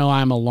this. And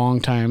I'm a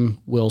longtime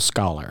Will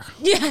scholar.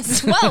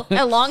 Yes. Well,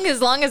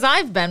 as long as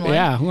I've been one.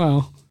 Yeah,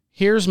 well.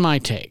 Here's my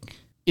take.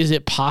 Is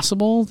it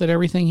possible that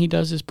everything he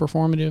does is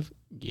performative?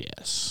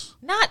 Yes.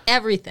 Not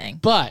everything.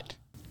 But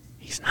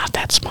he's not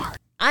that smart.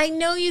 I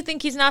know you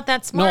think he's not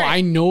that smart. No,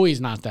 I know he's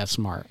not that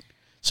smart.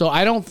 So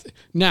I don't.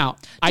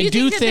 I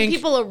do think that the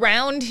people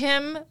around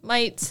him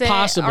might say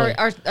possibly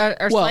are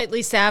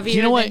slightly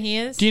savvier than he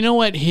is. Do you know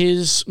what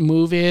his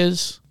move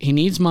is? He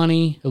needs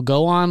money. He'll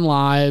go on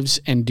lives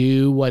and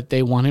do what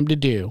they want him to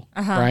do.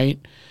 Right?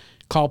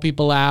 Call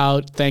people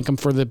out, thank them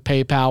for the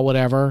PayPal,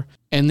 whatever.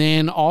 And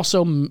then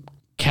also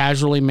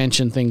casually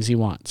mention things he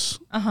wants.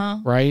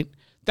 Right?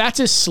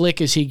 That's as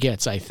slick as he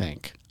gets, I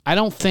think. I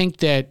don't think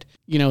that,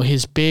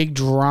 his big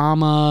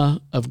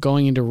drama of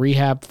going into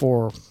rehab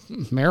for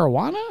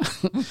marijuana.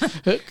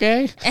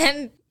 Okay.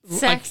 And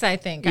sex, I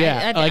think.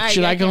 Yeah.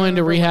 Should I go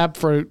into rehab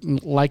for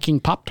liking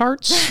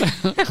Pop-Tarts?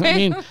 I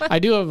mean, I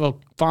do have a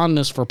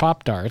fondness for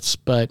Pop-Tarts,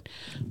 but,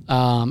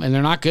 and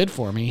they're not good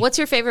for me. What's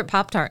your favorite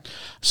Pop-Tart?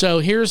 So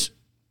here's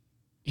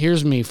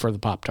me for the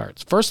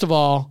Pop-Tarts. First of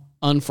all,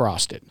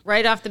 unfrosted.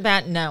 Right off the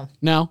bat, no.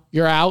 No,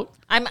 you're out.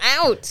 I'm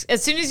out.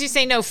 As soon as you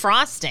say no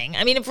frosting.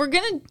 I mean, if you're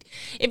gonna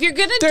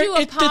do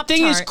a Pop-Tart, the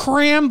thing is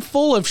crammed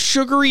full of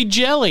sugary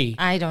jelly.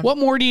 What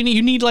more do you need?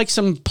 You need like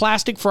some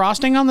plastic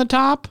frosting on the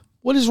top?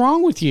 What is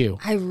wrong with you?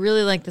 I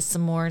really like the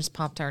s'mores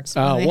Pop-Tarts.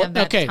 They have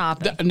that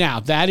topping. Now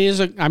that is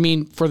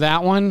for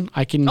that one,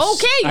 I can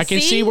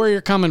see where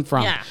you're coming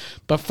from. Yeah.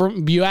 But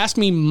you asked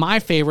me my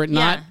favorite,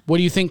 not what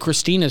do you think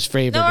Christina's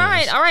favorite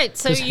is. All right.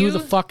 So who the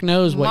fuck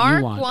knows what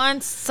you want? Mark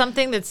wants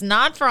something that's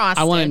not frosted.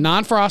 I want it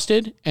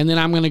non-frosted, and then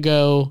I'm going to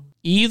go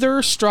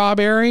either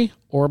strawberry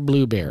or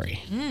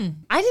blueberry.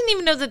 I didn't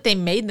even know that they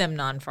made them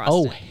non-frosted.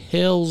 Oh,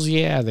 hells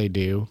yeah, they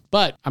do.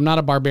 But I'm not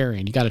a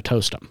barbarian. You got to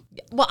toast them.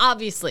 Well,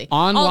 obviously.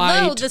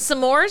 Although the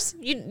s'mores,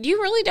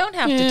 you really don't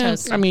have to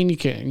toast them. I mean,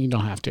 you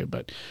don't have to,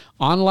 but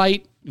on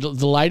light,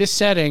 the lightest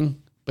setting,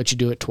 but you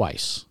do it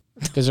twice.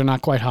 Because they're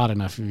not quite hot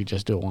enough if you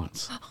just do it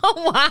once.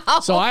 Oh,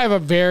 wow. So I have a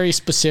very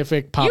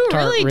specific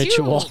Pop-Tart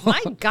ritual. Do.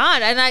 My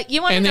God. And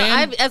you want to know,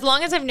 as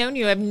long as I've known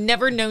you, I've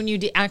never known you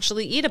to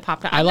actually eat a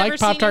Pop-Tart. I like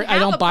Pop-Tart. I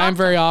don't buy them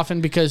very often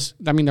because,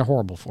 they're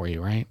horrible for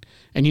you, right?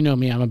 And you know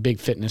me, I'm a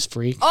big fitness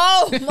freak.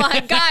 Oh,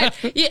 my God.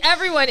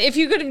 Everyone, if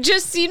you could have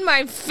just seen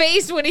my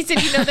face when he said,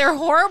 they're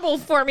horrible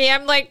for me,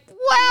 I'm like, well,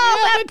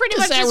 that pretty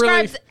much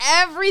describes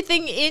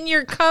everything in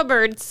your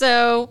cupboard,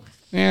 so...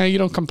 Yeah, you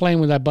don't complain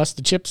when I bust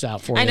the chips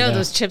out for you. I know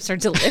those chips are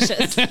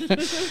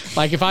delicious.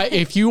 Like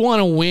if you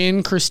want to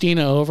win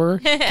Christina over,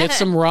 get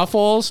some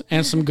Ruffles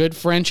and some good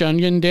French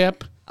onion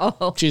dip.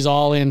 Oh, she's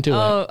all into it.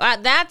 Oh,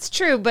 that's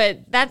true,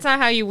 but that's not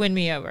how you win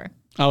me over.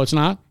 Oh, it's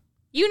not?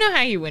 You know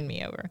how you win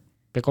me over.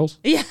 Pickles?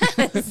 Yes,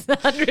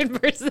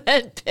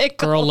 100% pickles.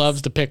 Girl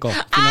loves the pickle. You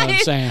know what I'm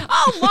saying?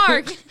 Oh,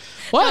 Mark.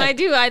 What? No, I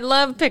do. I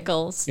love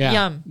pickles. Yeah.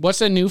 Yum. What's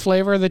the new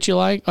flavor that you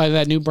like?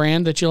 That new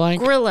brand that you like?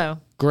 Grillo,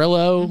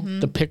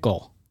 the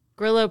pickle.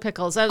 Grillo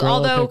pickles.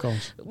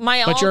 Pickles.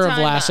 But you're a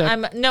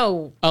Vlasic?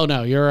 No. Oh,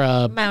 no. You're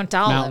a Mount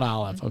Olive. Mount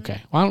Olive.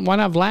 Okay. Why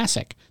not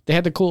Vlasic? They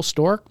had the cool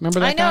stork.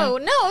 Remember that guy? I know.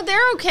 No,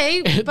 they're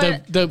okay.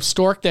 But the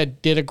stork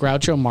that did a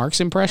Groucho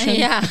Marx impression.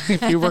 Yeah.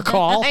 If you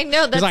recall. I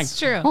know. That's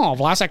true. Oh,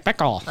 Vlasic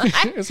pickle.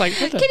 It's like,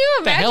 can you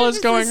imagine the hell is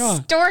going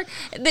on? Stork?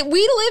 That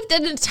we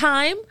lived in a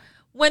time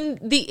when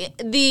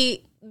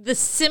the the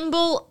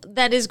symbol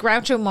that is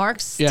Groucho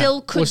Marx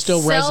still could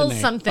sell resonate.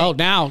 something. Oh,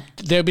 now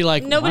they'd be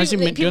like, why is he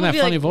doing that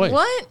funny voice?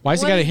 What? Why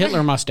has he got a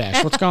Hitler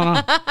mustache? What's going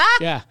on?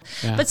 Yeah.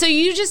 But so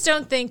you just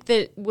don't think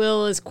that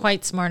Will is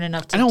quite smart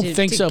enough to I don't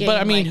think so. But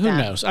I mean, who that.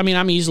 knows? I mean,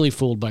 I'm easily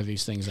fooled by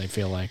these things, I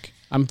feel like.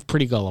 I'm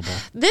pretty gullible.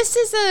 This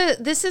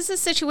is a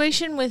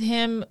situation with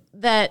him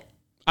that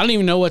I don't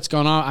even know what's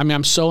going on. I mean,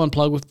 I'm so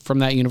unplugged from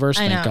that universe,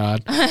 thank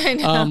God. I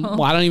know.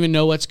 Well, I don't even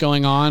know what's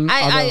going on.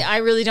 I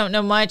really don't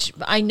know much.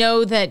 I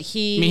know that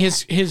he... I mean,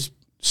 his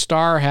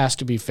star has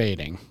to be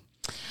fading,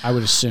 I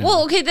would assume.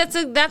 Well, okay,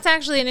 that's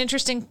actually an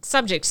interesting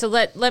subject. So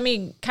let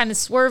me kind of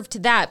swerve to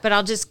that, but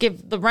I'll just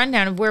give the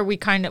rundown of where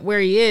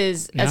he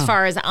is as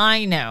far as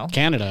I know.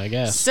 Canada, I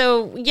guess.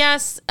 So,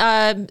 yes,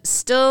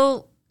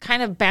 still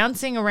kind of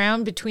bouncing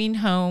around between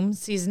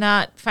homes. He's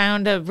not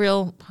found a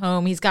real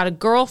home. He's got a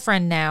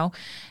girlfriend now,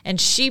 and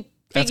she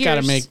figures... That's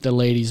got to make the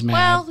ladies mad.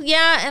 Well,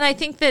 yeah, and I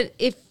think that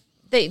if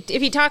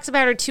he talks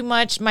about her too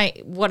much,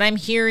 what I'm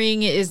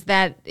hearing is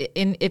that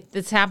if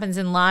this happens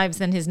in lives,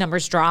 then his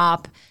numbers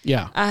drop.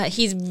 Yeah.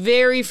 He's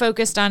very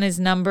focused on his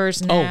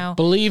numbers now. Oh,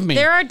 believe me.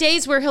 There are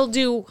days where he'll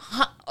do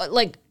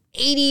like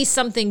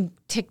 80-something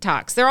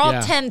TikToks. They're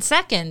all 10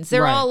 seconds.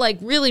 They're all like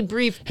really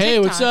brief TikToks. Hey,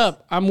 what's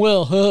up? I'm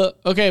Will.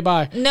 Okay,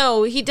 bye.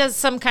 No, he does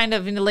some kind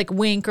of like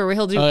wink, or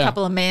he'll do a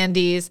couple of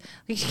Mandys.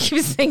 He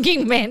keeps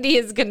thinking Mandy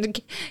is going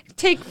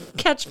to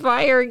catch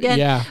fire again.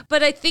 Yeah.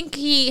 But I think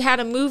he had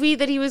a movie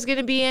that he was going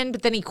to be in,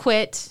 but then he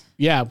quit.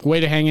 Yeah,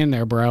 way to hang in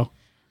there, bro.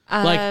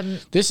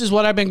 This is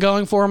what I've been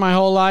going for my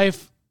whole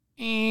life.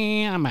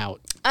 I'm out.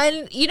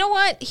 And you know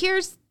what?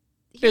 It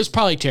was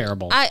probably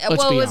terrible.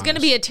 It was going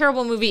to be a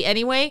terrible movie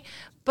anyway.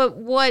 But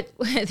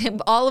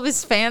all of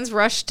his fans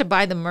rushed to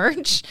buy the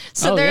merch.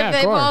 So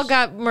they've all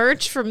got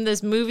merch from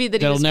this movie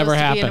that he was supposed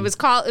to be in.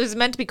 It was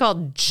meant to be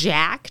called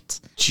Jacked.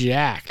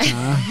 Jacked,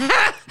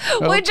 huh?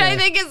 Which I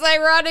think is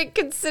ironic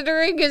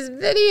considering his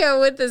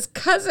video with his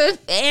cousin.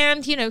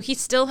 And, he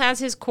still has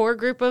his core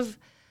group of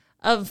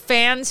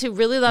fans who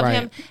really love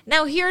him.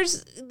 Now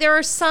there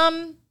are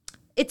some,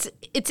 it's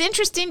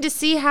interesting to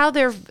see how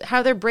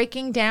they're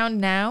breaking down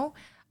now.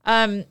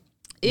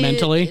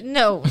 Mentally?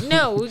 No,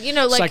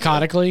 like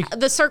psychotically,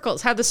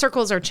 how the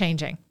circles are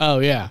changing. Oh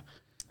yeah.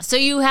 So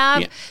you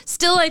have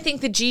still, I think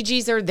the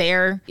Gigi's are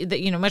there,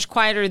 that much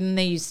quieter than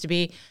they used to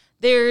be.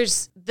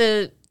 There's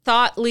the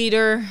thought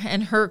leader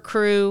and her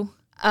crew.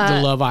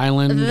 The Love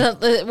Island.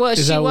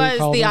 She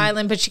was the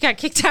island, but she got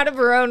kicked out of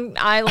her own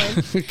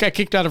island. Got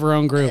kicked out of her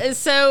own group.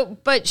 So,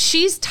 but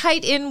she's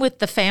tight in with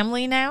the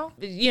family now.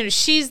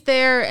 She's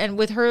there, and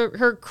with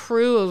her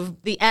crew of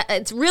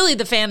it's really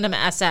the fandom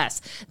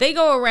SS. They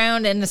go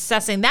around and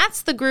assessing.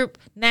 That's the group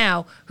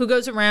now who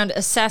goes around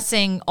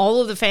assessing all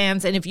of the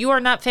fans. And if you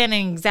are not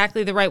fanning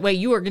exactly the right way,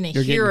 you are going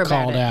to hear about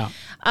called it. Out.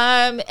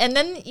 And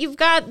then you've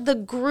got the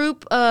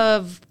group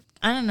of,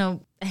 I don't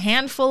know, a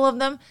handful of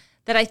them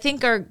that I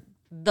think are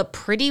the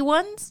pretty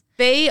ones.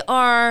 They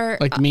are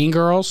like Mean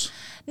Girls.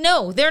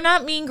 No, they're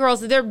not mean girls.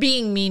 They're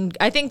being mean.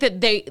 I think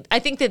that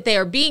they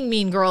are being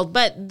mean girls,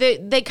 but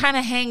they kind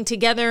of hang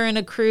together in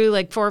a crew,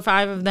 like 4 or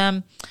 5 of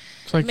them.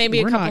 It's like, maybe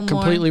a couple more. We're not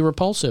completely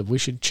repulsive. We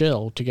should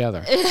chill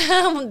together.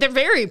 They're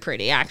very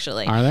pretty,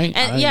 actually. Are they?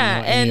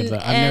 And,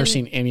 I've never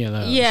seen any of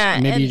those. Yeah,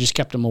 maybe you just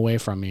kept them away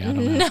from me. I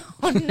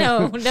don't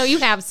know. No, you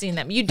have seen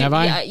them. You do. Have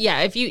I?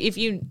 Yeah. If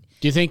you.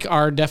 Do you think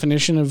our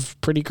definition of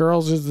pretty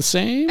girls is the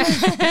same?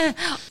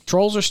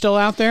 Trolls are still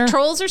out there?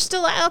 Trolls are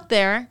still out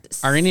there.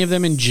 Are any of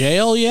them in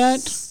jail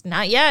yet?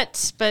 Not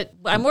yet, but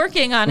I'm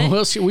working on it.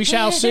 We'll see. We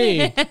shall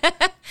see.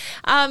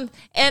 And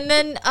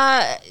then,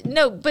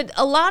 no, but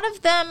a lot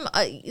of them,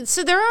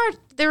 so there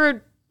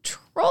are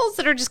trolls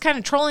that are just kind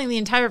of trolling the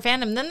entire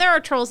fandom. Then there are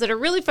trolls that are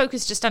really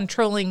focused just on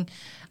trolling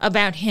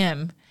about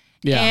him.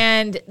 Yeah.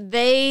 And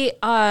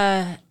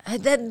they're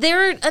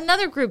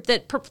another group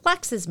that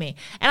perplexes me.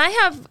 And I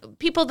have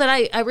people that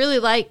I really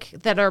like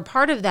that are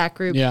part of that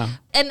group. Yeah.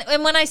 And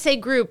when I say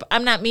group,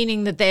 I'm not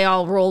meaning that they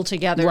all roll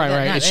together.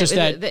 Right. It's just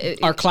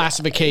our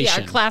classification.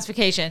 Yeah, our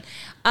classification.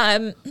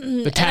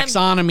 The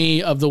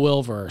taxonomy of the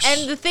Willverse.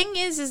 And the thing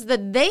is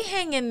that they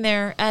hang in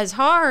there as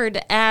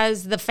hard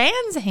as the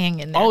fans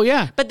hang in there. Oh,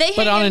 yeah. But they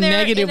hang on in a there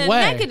negative in a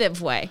way.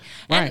 negative way.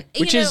 Right.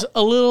 Which is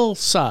a little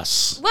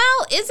sus.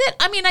 Well, is it?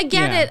 I mean, I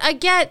get it. I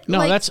get.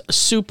 No, that's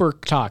super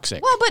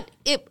toxic. Well,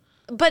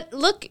 but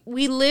look,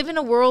 we live in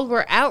a world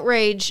where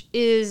outrage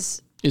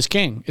is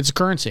king. It's a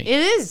currency. It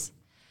is.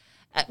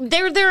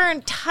 There are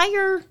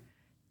entire.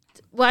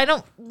 Well, I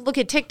don't look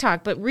at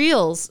TikTok, but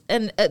Reels,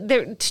 and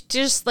they're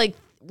just like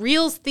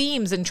Reels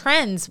themes and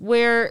trends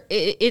where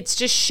it's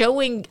just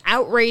showing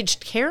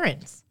outraged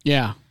Karens.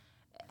 Yeah.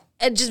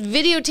 And just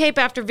videotape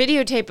after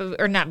videotape,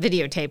 or not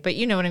videotape, but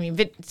you know what I mean.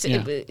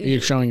 You're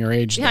showing your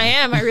age. Yeah, I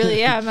am. I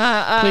really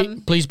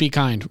am. Please be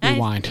kind.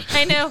 Rewind.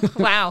 I know.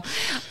 Wow.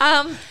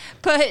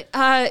 But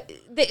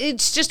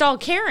it's just all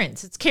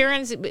Karens. It's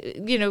Karens,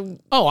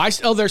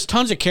 there's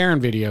tons of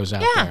Karen videos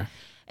out there.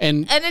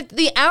 And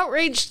the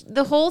outrage,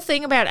 the whole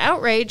thing about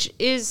outrage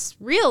is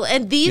real.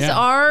 And these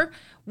are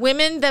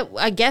women that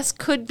I guess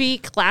could be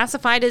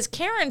classified as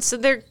Karens. So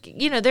they're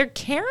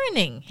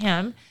Karening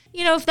him.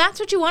 If that's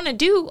what you want to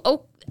do,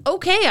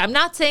 okay. I'm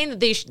not saying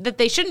that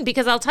they shouldn't,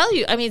 because I'll tell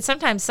you, I mean,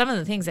 sometimes some of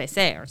the things they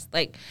say are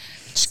like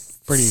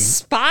pretty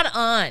spot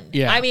on.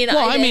 Yeah.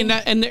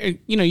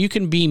 You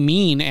can be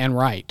mean and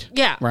right.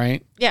 Yeah.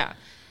 Right. Yeah.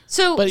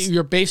 So, but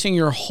you're basing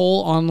your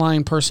whole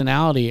online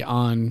personality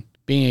on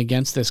being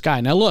against this guy.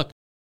 Now, look,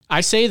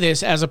 I say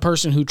this as a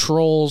person who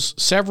trolls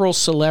several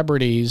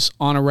celebrities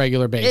on a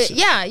regular basis.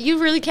 Yeah, you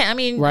really can. I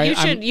mean,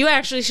 right? You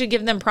actually should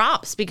give them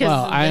props, because.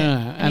 Well,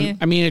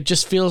 I mean, it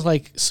just feels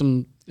like it's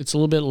a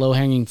little bit low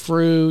hanging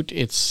fruit.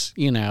 It's,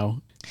 and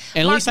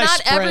at Mark, least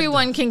not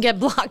everyone can get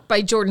blocked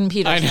by Jordan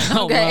Peterson. I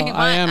know. Okay, well,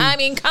 I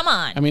mean, come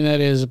on. I mean,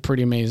 that is a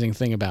pretty amazing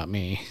thing about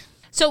me.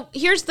 So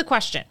here's the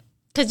question.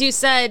 Because you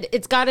said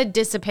it's got to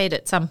dissipate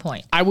at some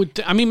point.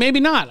 Maybe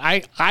not.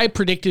 I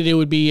predicted it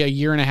would be a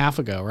year and a half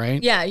ago,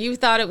 right? Yeah, you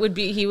thought it would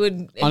be, he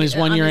would... On his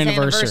 1 year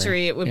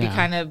anniversary. It would be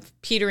kind of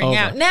petering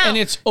out. Now, and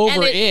it's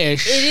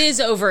over-ish. It is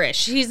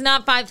over-ish. He's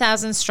not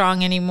 5,000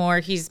 strong anymore.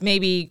 He's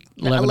maybe...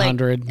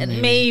 1,100.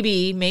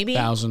 Maybe.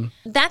 1,000.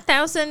 That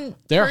 1,000...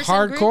 They're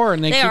hardcore,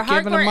 and they keep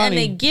giving him money. And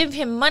they give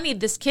him money.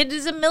 This kid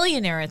is a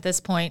millionaire at this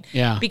point.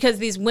 Yeah. Because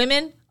these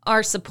women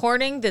are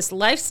supporting this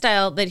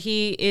lifestyle that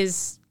he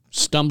is...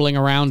 stumbling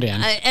around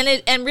in.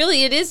 And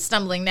really it is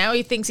stumbling. Now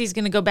he thinks he's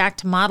going to go back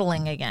to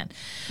modeling again.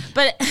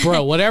 But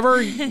bro, whatever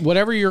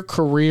your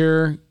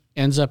career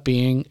ends up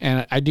being,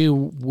 and I do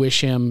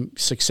wish him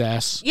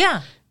success.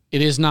 Yeah.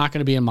 It is not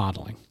going to be in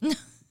modeling.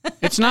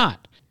 It's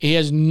not. He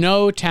has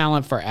no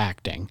talent for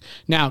acting.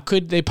 Now,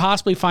 could they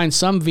possibly find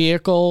some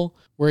vehicle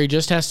where he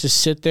just has to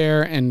sit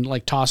there and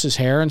like toss his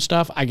hair and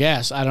stuff? I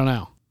guess. I don't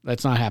know.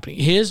 That's not happening.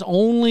 His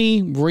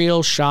only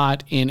real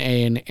shot in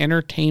an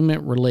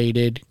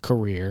entertainment-related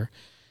career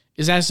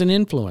is as an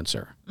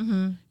influencer.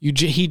 Mm-hmm.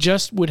 He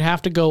just would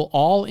have to go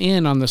all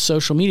in on the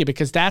social media,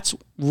 because that's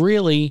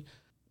really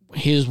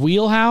his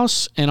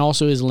wheelhouse and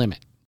also his limit.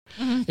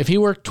 Mm-hmm. If he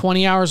worked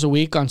 20 hours a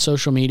week on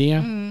social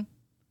media,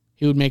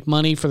 he would make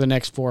money for the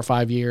next 4 or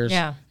 5 years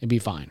and be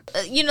fine.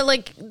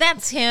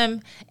 That's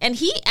him. And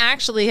he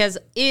actually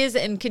is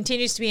and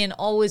continues to be and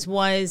always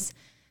was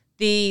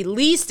the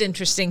least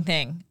interesting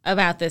thing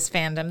about this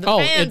fandom.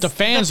 The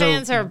fans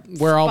are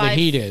where all the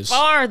heat is.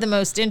 Far the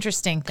most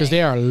interesting thing. Because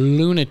they are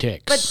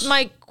lunatics. But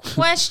my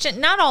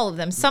question, not all of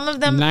them, some of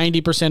them.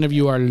 90% of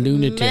you are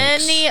lunatics.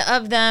 Many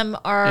of them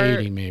are.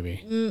 80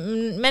 maybe.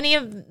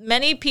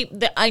 Many people,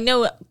 I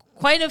know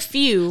quite a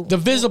few. The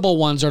visible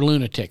ones are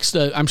lunatics.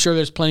 I'm sure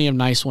there's plenty of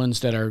nice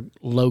ones that are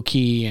low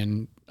key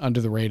and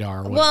under the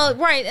radar. Well,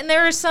 right. And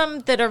there are some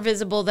that are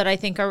visible that I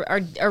think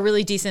are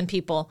really decent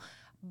people.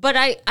 But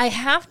I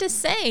have to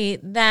say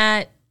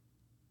that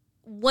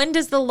when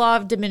does the law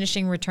of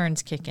diminishing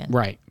returns kick in?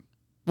 Right.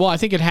 Well, I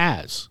think it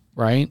has,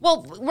 right?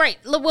 Well, right.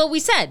 Well, we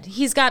said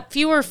he's got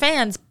fewer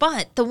fans,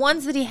 but the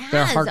ones that he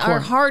has are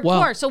hardcore.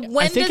 Well, so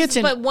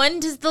when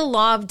does the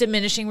law of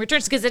diminishing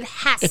returns? Because it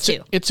has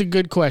to. It's a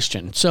good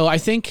question. So I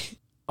think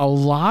a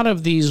lot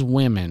of these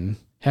women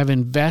have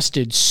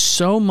invested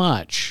so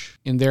much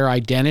in their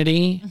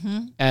identity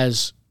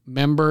as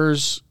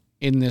members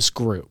in this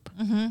group.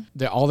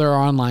 All their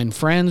online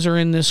friends are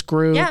in this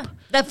group. Yeah,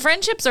 the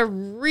friendships are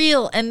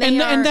real, and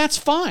that's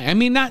fine. I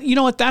mean, you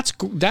know what?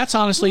 That's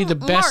honestly the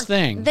best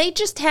thing. They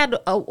just had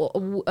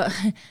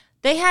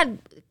they had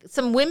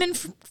some women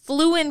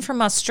flew in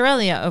from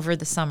Australia over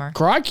the summer.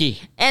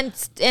 Crikey. And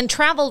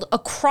traveled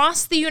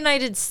across the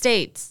United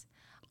States.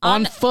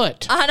 On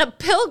foot. On a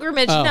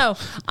pilgrimage. Oh. No,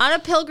 on a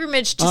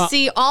pilgrimage to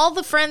see all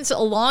the friends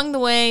along the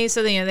way.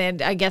 So they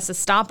had, I guess, a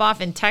stop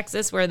off in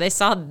Texas where they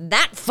saw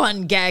that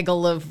fun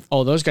gaggle of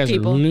those guys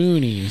people. Are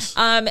loonies.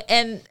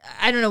 And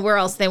I don't know where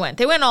else they went.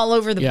 They went all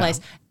over the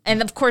place.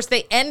 And of course,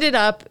 they ended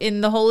up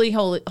in the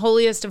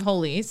holiest of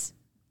holies.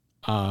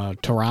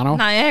 Toronto?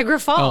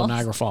 Niagara Falls. Oh,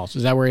 Niagara Falls.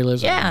 Is that where he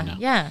lives?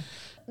 Yeah.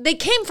 They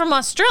came from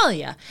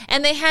Australia,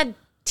 and they had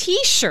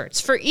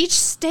T-shirts for each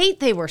state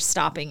they were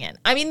stopping in.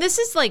 I mean, this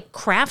is like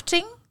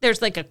crafting.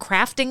 There's like a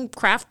craft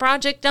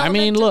project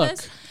element to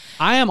this.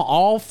 I am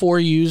all for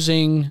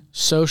using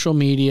social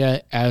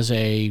media as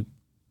a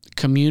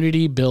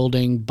community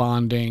building,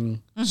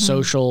 bonding,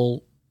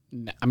 social.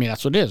 I mean,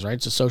 that's what it is, right?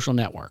 It's a social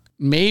network.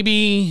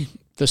 Maybe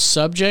the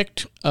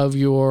subject of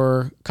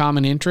your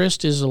common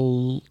interest is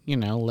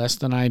less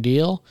than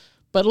ideal.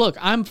 But look,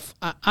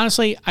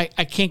 honestly, I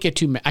can't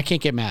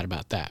get mad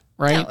about that,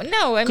 right?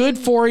 No, I mean, good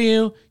for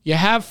you. You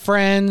have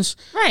friends.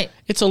 Right.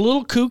 It's a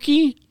little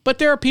kooky, but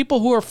there are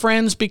people who are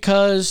friends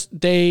because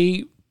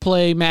they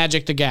play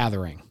Magic the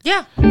Gathering.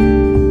 Yeah.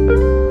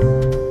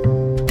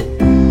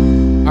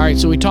 All right,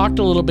 so we talked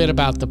a little bit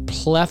about the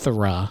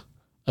plethora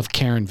of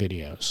Karen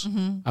videos.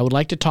 I would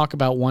like to talk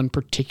about one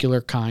particular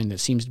kind that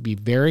seems to be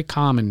very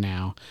common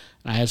now.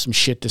 I have some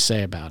shit to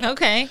say about it.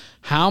 Okay.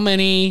 How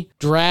many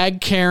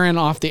drag Karen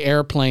off the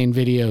airplane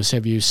videos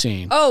have you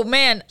seen? Oh,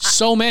 man.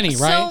 So many,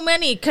 right? So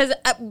many.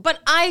 But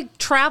I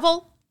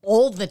travel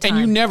all the time.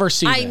 And you never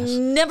see I this.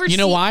 never see You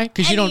know why?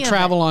 Because you don't any of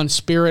travel on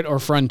Spirit or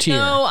Frontier.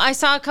 No, I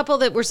saw a couple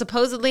that were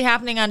supposedly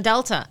happening on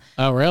Delta.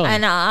 Oh, really?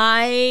 And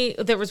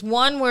there was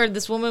one where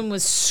this woman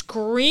was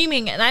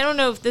screaming, and I don't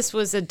know if this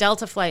was a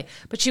Delta flight,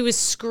 but she was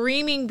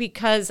screaming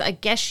because I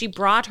guess she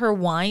brought her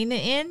wine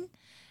in,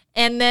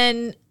 and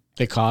then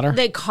They caught her?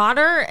 they caught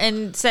her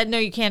and said, no,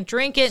 you can't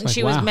drink it, and like,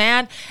 she was wow.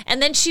 mad.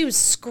 And then she was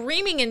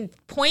screaming and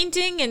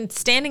pointing and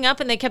standing up,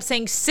 and they kept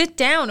saying, sit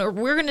down, or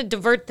we're going to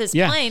divert this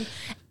Yeah. plane.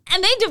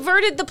 And they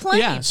diverted the plane.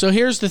 Yeah, so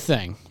here's the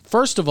thing.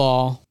 First of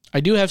all, I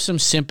do have some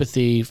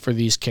sympathy for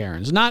these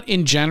Karens. Not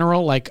in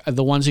general, like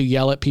the ones who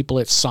yell at people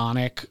at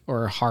Sonic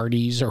or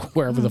Hardee's or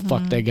wherever the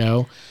fuck they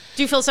go.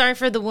 Do you feel sorry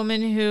for the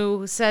woman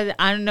who said,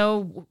 I don't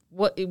know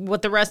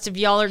what the rest of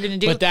y'all are going to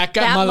do? But that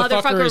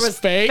motherfucker is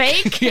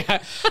fake.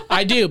 Yeah,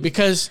 I do,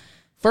 because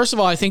first of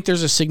all, I think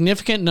there's a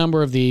significant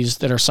number of these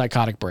that are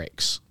psychotic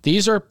breaks.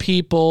 These are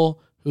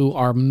people who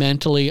are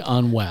mentally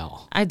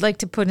unwell. I'd like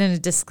to put in a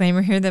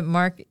disclaimer here that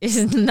Mark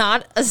is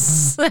not a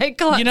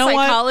psychologist.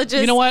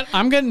 You know what?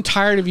 I'm getting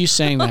tired of you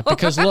saying that,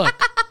 because look,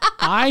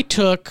 I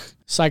took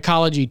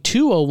Psychology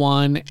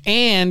 201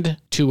 and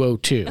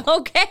 202.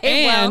 Okay,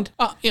 and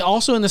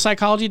also in the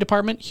psychology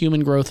department,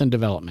 human growth and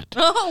development.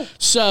 Oh.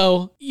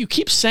 So you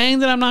keep saying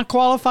that I'm not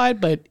qualified,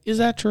 but is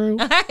that true?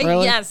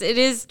 Really? Yes, it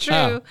is true.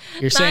 Oh,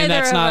 you're saying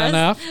that's not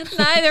enough?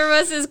 Neither of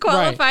us is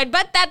qualified,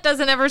 but that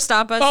doesn't ever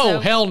stop us. Oh, so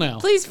hell no.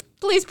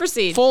 Please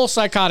proceed. Full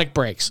psychotic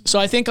breaks. So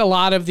I think a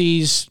lot of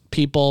these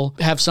people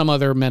have some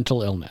other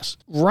mental illness.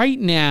 Right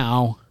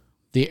now,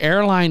 the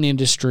airline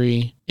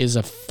industry is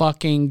a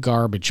fucking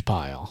garbage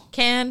pile.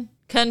 Can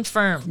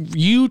confirm.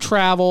 You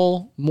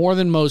travel more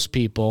than most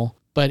people,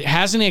 but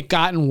hasn't it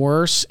gotten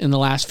worse in the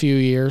last few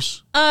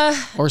years?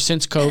 Or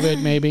since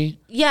COVID, maybe?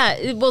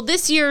 Yeah. Well,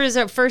 this year is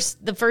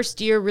the first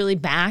year really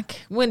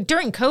back. When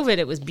during COVID,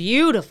 it was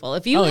beautiful.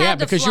 If you had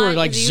to because fly, you were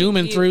like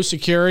zooming through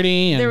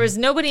security. And there was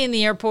nobody in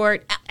the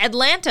airport.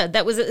 Atlanta,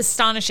 that was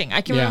astonishing.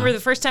 I can remember the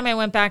first time I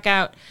went back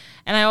out,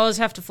 and I always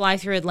have to fly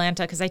through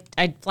Atlanta because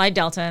I fly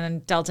Delta,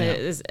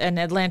 and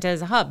Atlanta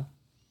is a hub.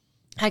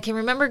 I can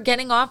remember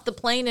getting off the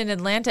plane in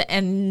Atlanta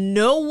and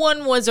no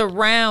one was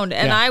around.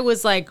 And I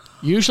was like,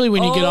 usually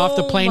when you get off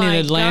the plane in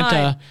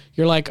Atlanta,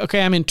 you're like,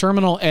 okay, I'm in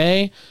Terminal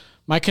A.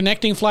 My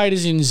connecting flight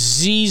is in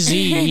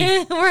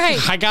ZZ. Right.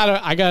 I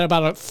got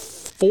about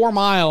 4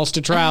 miles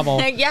to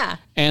travel. Yeah.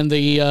 And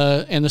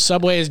the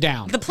subway is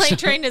down. The plane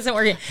train isn't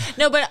working.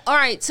 No, but all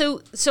right.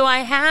 So I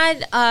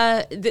had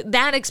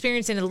that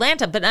experience in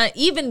Atlanta, but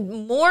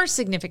even more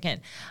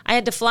significant, I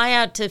had to fly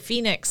out to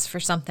Phoenix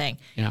for something.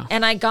 Yeah.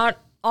 And I got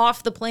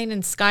off the plane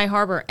in Sky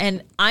Harbor.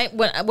 And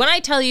when I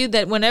tell you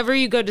that whenever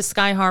you go to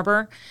Sky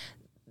Harbor,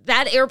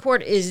 that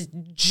airport is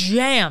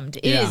jammed.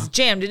 It is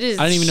jammed. It is.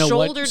 I don't even know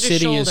what to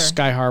city shoulder. is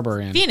Sky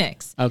Harbor in.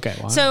 Phoenix. Okay.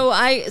 Wow.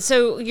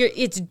 So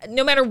it's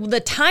no matter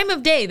the time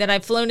of day that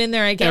I've flown in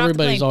there, I get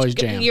everybody's off the plane. Always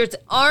jammed. You're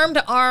arm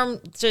to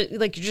arm,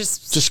 like you're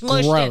just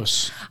smushed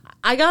gross. in.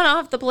 I got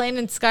off the plane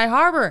in Sky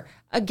Harbor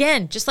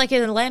again, just like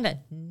in Atlanta.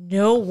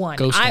 No one.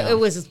 It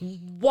was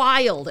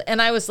wild,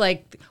 and I was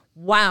like,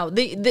 wow.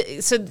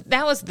 So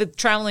that was the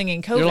traveling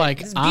in COVID. You're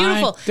like, it's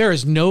beautiful. There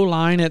is no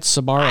line at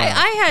Sabara.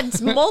 I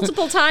had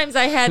multiple times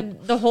I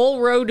had the whole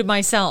row to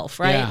myself,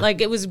 right? Yeah.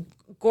 Like it was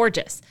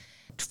gorgeous.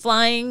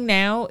 Flying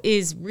now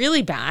is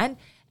really bad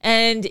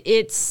and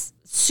it's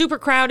super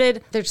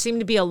crowded. There seem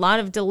to be a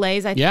lot of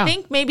delays. I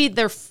think maybe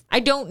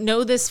I don't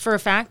know this for a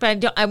fact,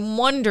 but I'm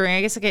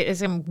wondering,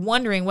 I'm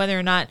wondering whether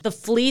or not the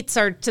fleets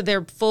are to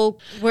their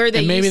full where they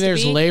and maybe used to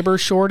there's be. labor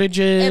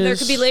shortages. And there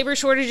could be labor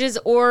shortages,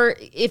 or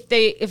if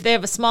they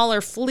have a smaller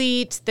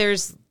fleet,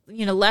 there's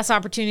less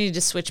opportunity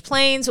to switch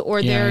planes,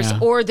 or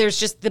there's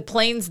just the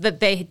planes that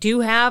they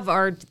do have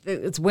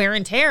it's wear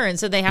and tear, and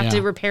so they have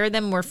to repair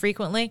them more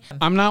frequently.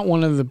 I'm not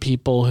one of the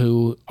people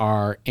who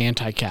are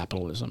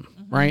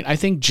anti-capitalism, right? I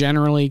think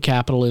generally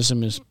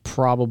capitalism is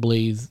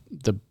probably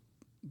the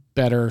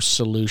better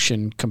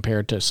solution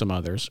compared to some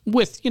others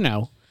with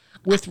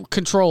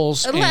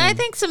controls. I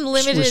think some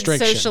limited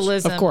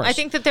socialism. Of course. I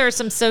think that there are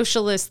some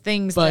socialist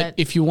things But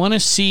if you want to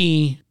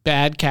see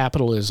bad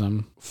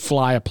capitalism,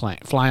 fly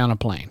on a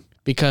plane.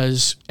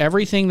 Because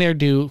everything they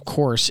do, of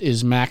course,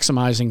 is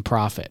maximizing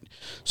profit.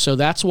 So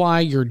that's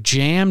why you're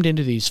jammed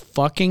into these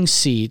fucking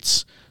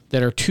seats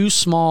that are too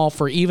small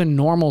for even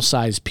normal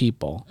sized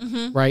people,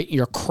 right?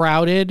 You're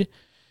crowded.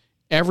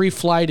 Every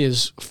flight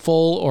is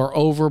full or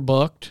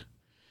overbooked.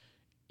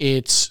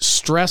 It's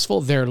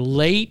stressful. They're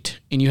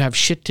late and you have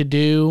shit to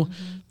do.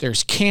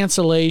 There's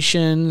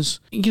cancellations,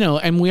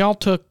 and we all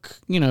took,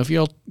 if you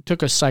all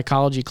took a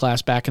psychology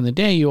class back in the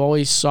day, you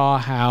always saw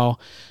how,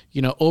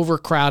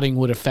 overcrowding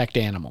would affect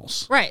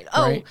animals. Right.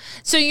 Oh,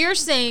 so you're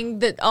saying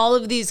that all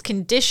of these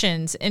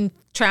conditions in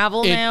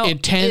travel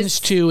it tends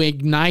to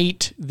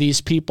ignite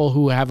these people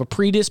who have a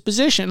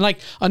predisposition. Like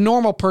a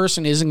normal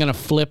person isn't going to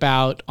flip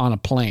out on a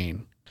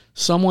plane.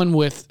 Someone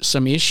with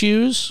some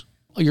issues,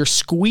 you're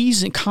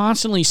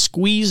constantly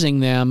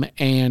squeezing them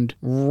and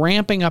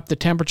ramping up the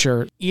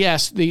temperature.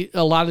 Yes,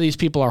 a lot of these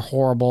people are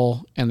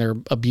horrible and they're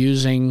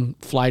abusing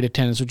flight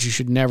attendants, which you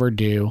should never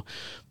do.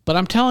 But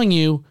I'm telling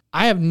you,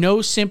 I have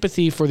no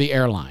sympathy for the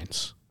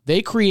airlines.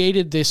 They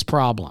created this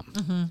problem.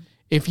 Mm-hmm.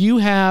 If you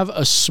have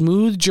a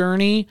smooth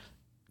journey,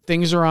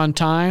 things are on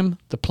time,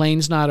 the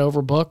plane's not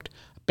overbooked,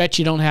 I bet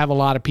you don't have a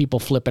lot of people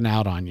flipping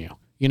out on you.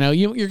 You know,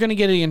 you're going to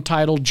get an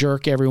entitled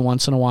jerk every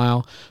once in a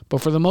while, but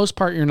for the most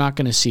part, you're not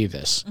going to see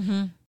this.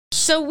 Mm-hmm.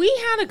 So we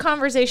had a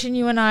conversation,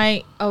 you and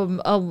I,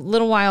 a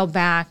little while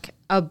back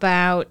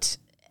about,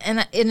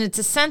 and it's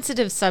a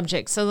sensitive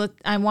subject, so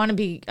I want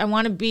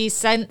to be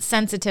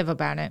sensitive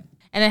about it.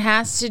 And it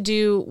has to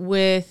do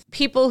with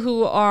people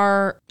who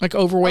are like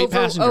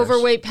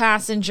overweight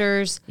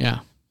passengers. Yeah.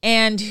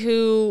 And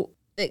who,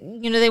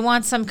 you know, they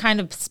want some kind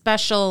of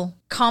special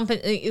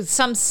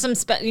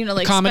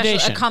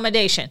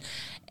accommodation.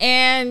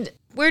 And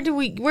where do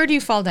you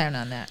fall down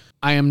on that?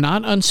 I am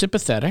not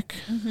unsympathetic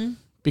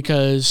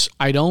because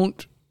I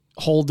don't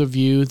hold the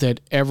view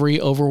that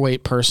every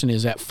overweight person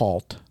is at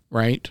fault,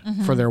 right,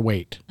 for their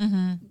weight.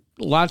 A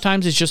lot of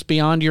times it's just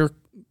beyond your,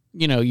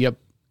 you know,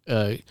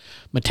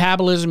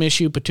 metabolism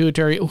issue,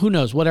 pituitary, who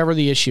knows, whatever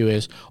the issue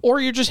is, or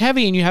you're just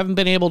heavy and you haven't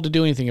been able to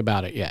do anything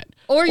about it yet,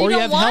 or you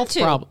don't have want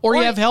health to,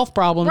 you have health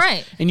problems,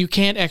 right? And you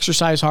can't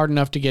exercise hard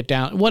enough to get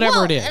down,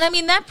 whatever it is. And I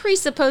mean that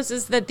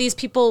presupposes that these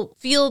people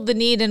feel the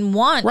need and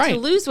want to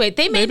lose weight.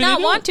 They may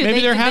not want to.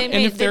 Maybe they're happy,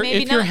 and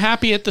if you're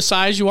happy at the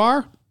size you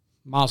are,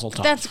 mazel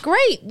tov. That's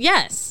great.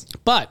 Yes,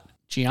 but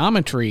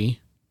geometry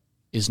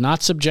is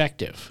not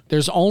subjective.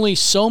 There's only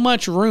so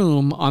much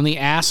room on the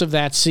ass of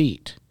that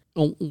seat.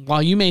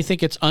 While you may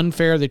think it's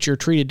unfair that you're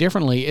treated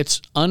differently,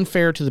 it's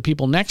unfair to the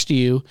people next to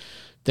you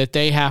that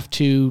they have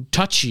to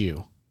touch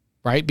you,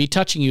 right? Be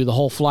touching you the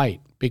whole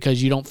flight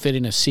because you don't fit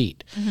in a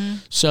seat.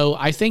 So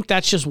I think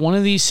that's just one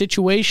of these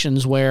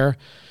situations where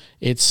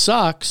it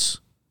sucks,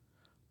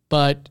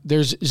 but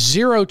there's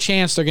zero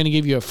chance they're going to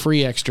give you a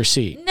free extra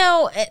seat.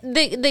 No, I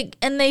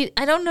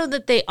don't know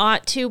that they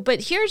ought to,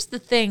 but here's the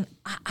thing.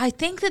 I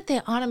think that they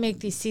ought to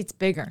make these seats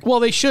bigger. Well,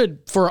 they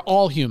should for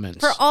all humans.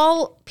 For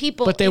all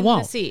people, but they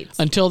won't the seats.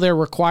 Until they're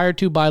required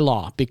to by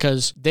law,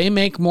 because they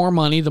make more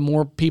money the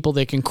more people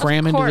they can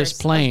cram into this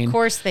plane. Of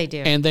course they do.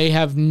 And they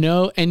have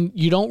and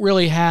you don't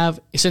really have,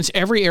 since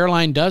every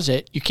airline does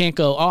it, you can't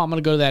go, I'm going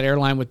to go to that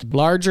airline with the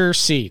larger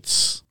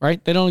seats,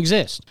 right? They don't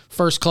exist.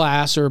 First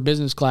class or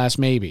business class,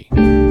 maybe.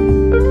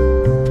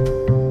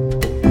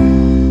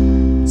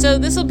 So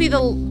this will be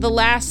the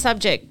last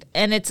subject,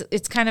 and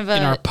it's kind of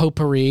in our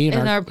potpourri,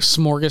 in our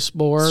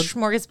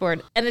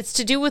smorgasbord, and it's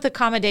to do with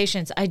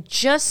accommodations. I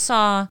just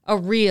saw a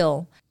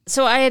reel.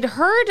 So I had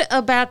heard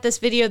about this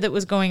video that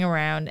was going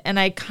around, and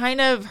I kind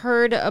of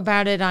heard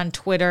about it on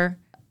Twitter,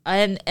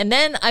 and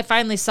then I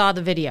finally saw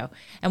the video.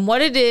 And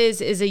what it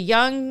is a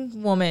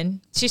young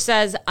woman. She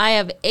says, "I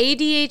have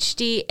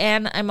ADHD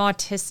and I'm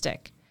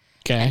autistic,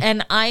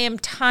 and I am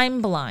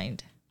time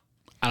blind."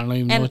 I don't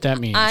even know what that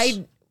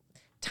means.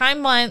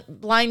 Time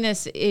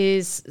blindness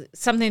is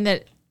something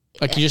that...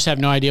 Like you just have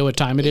no idea what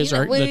time it is,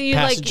 or the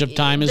passage of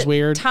time is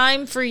weird?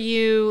 Time for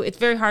you, it's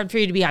very hard for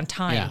you to be on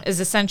time, is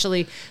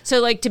essentially...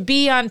 So like to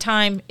be on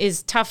time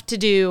is tough to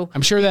do.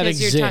 I'm sure that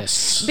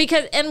exists.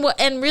 Because,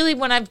 and really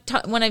when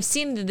I've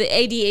seen the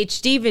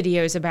ADHD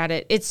videos about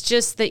it, it's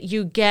just that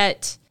you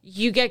get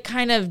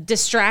kind of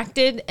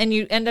distracted and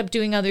you end up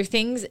doing other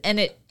things, and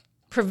it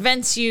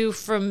prevents you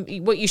from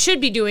what you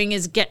should be doing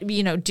is do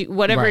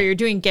whatever you're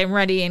doing, getting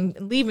ready and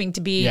leaving to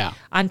be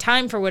on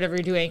time for whatever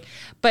you're doing.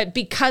 But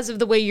because of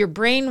the way your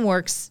brain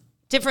works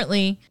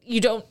differently, you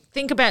don't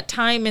think about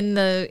time in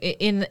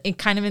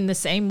kind of in the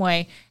same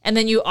way, and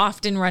then you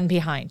often run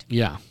behind.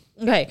 Yeah.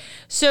 Okay.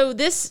 So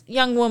this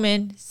young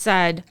woman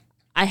said,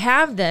 "I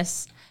have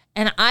this,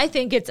 and I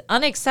think it's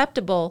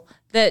unacceptable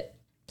that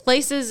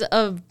places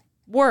of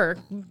work,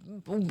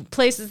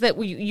 places that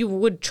you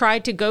would try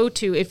to go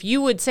to, if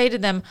you would say to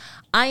them,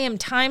 I am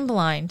time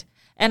blind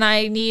and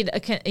I need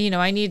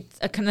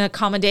an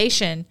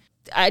accommodation.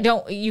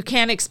 You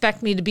can't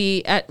expect me to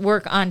be at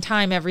work on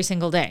time every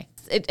single day."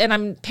 And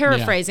I'm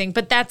paraphrasing,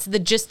 but that's the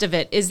gist of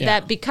it, is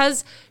that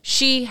because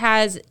she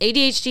has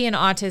ADHD and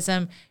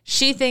autism,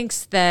 she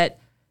thinks that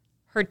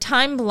her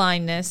time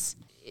blindness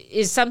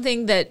is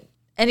something that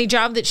any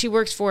job that she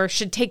works for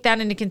should take that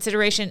into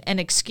consideration and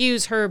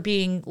excuse her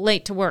being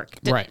late to work.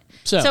 Right.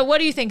 So what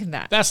do you think of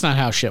that? That's not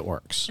how shit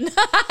works.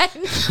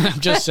 I'm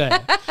just saying.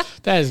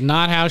 That is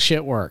not how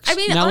shit works. I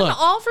mean, I'm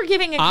all for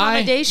giving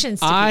accommodations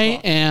to people. I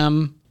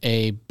am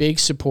a big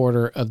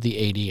supporter of the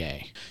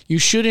ADA. You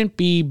shouldn't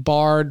be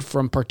barred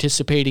from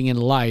participating in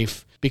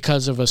life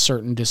because of a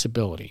certain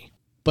disability.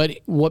 But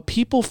what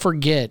people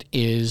forget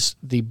is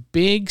the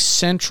big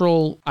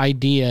central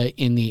idea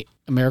in the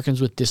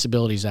Americans with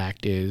Disabilities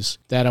Act is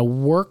that a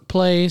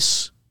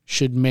workplace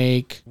should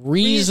make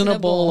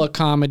reasonable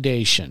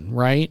accommodation,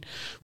 right?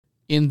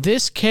 In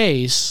this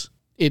case,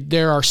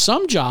 there are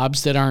some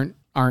jobs that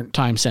aren't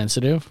time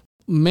sensitive.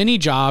 Many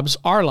jobs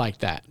are like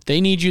that. They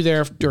need you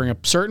there during a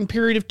certain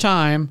period of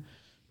time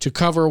to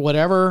cover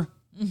whatever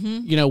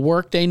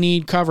work they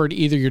need covered.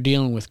 Either you're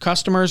dealing with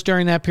customers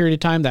during that period of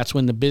time. That's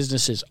when the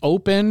business is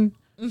open.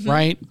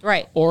 right?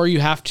 Right. Or you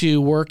have to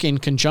work in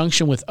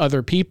conjunction with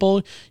other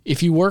people.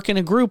 If you work in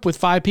a group with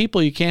 5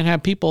 people, you can't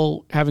have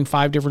people having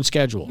 5 different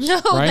schedules.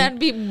 No, right? that'd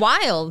be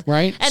wild.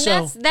 Right. And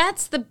So,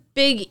 that's the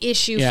big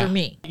issue for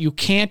me. You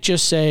can't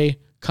just say,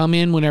 come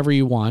in whenever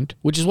you want,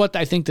 which is what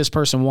I think this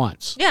person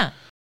wants. Yeah.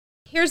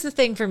 Here's the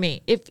thing for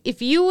me.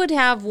 If you would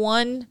have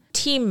one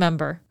team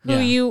member who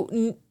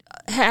you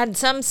had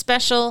some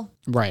special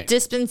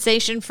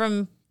dispensation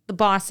from the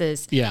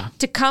bosses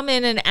to come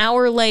in an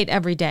hour late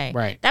every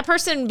day, that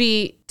person would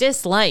be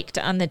disliked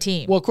on the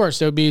team. Well, of course,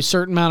 there would be a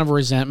certain amount of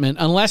resentment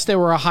unless they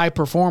were a high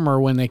performer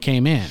when they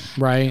came in,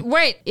 right?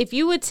 Right. If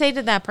you would say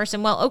to that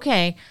person, well,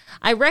 okay,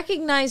 I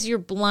recognize your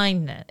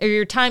blindness or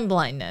your time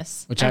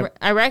blindness. Which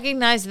I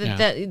recognize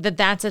that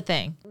that's a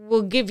thing.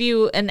 We'll give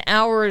you an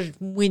hour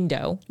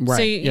window. Right.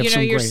 So, you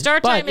know, your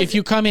start time But if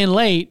you come in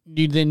late,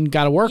 you then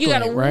got to work late,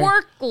 right? You got to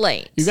work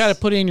late. You got to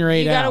put in your 8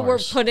 hours. You got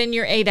to put in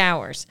your 8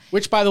 hours.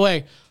 Which, by the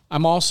way,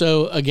 I'm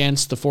also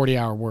against the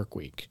 40-hour work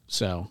week.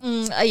 So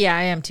yeah,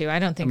 I am too. I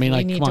don't think we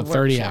need to work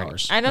 30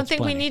 hours. I don't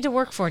think we need to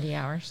work 40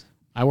 hours.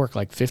 I work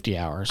like 50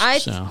 hours. I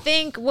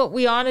think what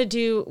we ought to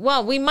do,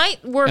 well, we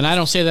might work. And I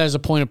don't say that as a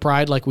point of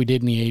pride like we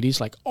did in the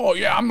 80s. Like, oh,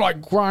 yeah, I'm like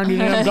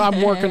grinding.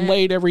 I'm working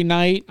late every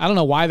night. I don't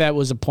know why that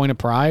was a point of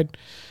pride.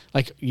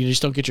 Like, you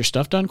just don't get your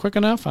stuff done quick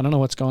enough. I don't know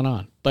what's going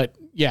on. But,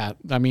 yeah,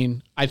 I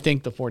mean, I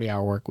think the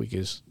 40-hour work week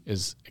is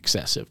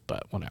excessive,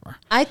 but whatever.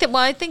 I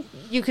think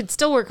you could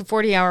still work a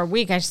 40-hour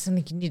week. I just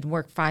think you need to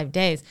work 5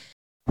 days.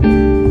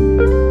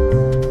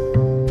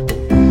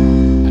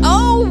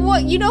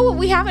 You know what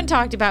we haven't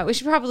talked about? We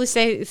should probably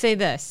say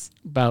this.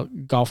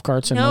 About golf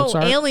carts and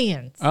Mozart? No,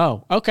 aliens.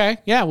 Oh, okay.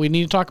 Yeah, we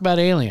need to talk about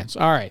aliens.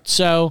 All right.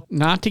 So,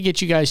 not to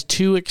get you guys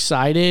too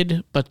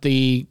excited, but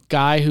the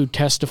guy who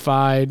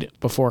testified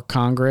before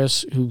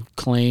Congress who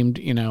claimed,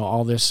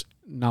 all this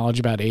knowledge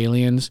about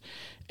aliens,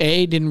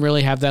 A, didn't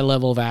really have that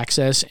level of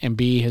access, and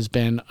B, has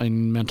been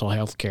in mental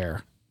health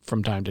care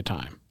from time to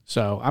time.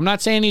 So, I'm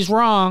not saying he's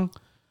wrong.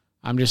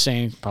 I'm just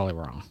saying he's probably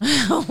wrong.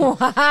 Wow.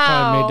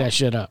 Probably made that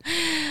shit up.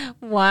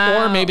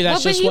 Wow. Or maybe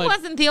that's just what... But he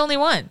wasn't the only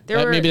one.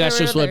 Maybe that's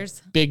just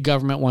others. What big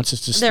government wants us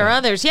to say. There are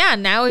others. Yeah,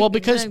 now... Well,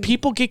 because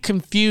people get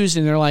confused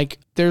and they're like,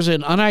 there's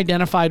an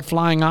unidentified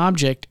flying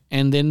object,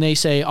 and then they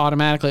say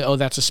automatically, oh,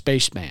 that's a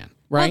spaceman.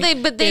 Right?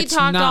 Well, they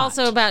talked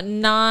also about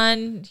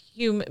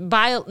non-human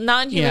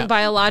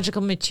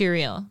biological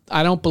material.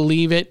 I don't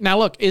believe it. Now,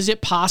 look, is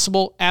it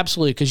possible?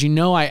 Absolutely, because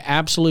I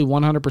absolutely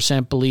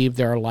 100% believe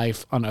there are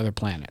life on other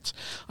planets.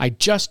 I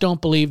just don't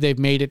believe they've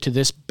made it to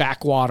this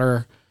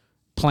backwater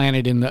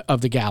planet of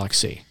the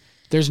galaxy.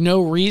 There's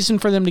no reason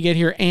for them to get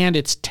here, and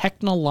it's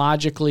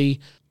technologically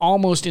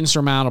almost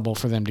insurmountable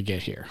for them to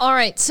get here. All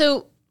right,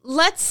 so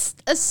let's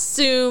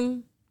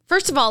assume,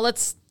 first of all,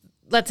 let's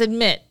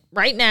admit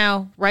right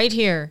now, right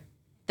here,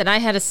 that I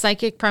had a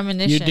psychic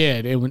premonition. You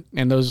did,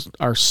 and those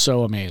are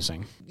so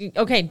amazing.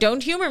 Okay,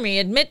 don't humor me.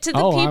 Admit to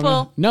the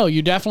people. No,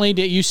 you definitely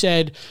did. You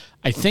said,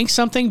 I think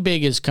something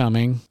big is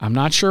coming. I'm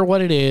not sure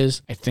what it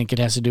is. I think it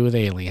has to do with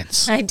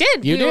aliens. I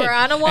did. We were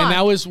on a walk. And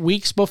that was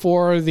weeks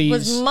before these. It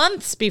was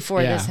months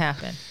before this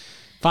happened.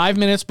 5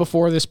 minutes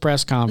before this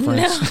press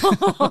conference.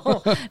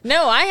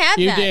 No, I had that.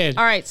 You did.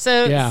 All right,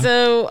 so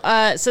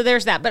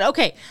there's that. But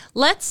okay,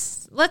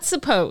 let's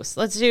suppose.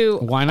 Let's do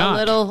Why not? A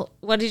little,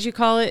 what did you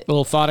call it? A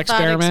little thought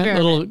experiment.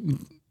 A little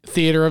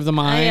theater of the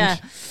mind. Yeah.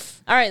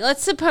 All right,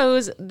 let's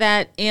suppose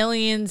that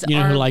aliens You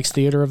know who likes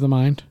theater of the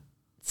mind?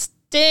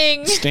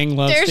 Sting. Sting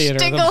loves theater.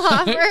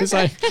 Stinglehopper. It's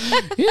like, in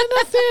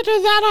the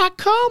theater that I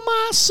call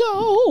my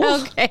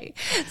soul. Okay,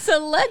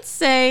 so let's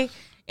say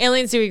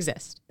aliens do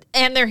exist.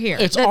 And they're here.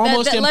 It's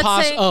almost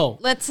impossible.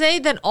 Let's say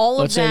that all of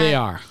that let's say they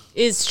are.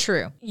 Is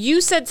true.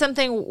 You said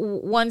something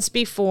once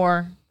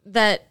before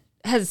that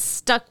has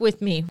stuck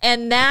with me.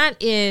 And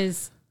that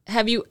is,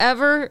 have you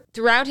ever,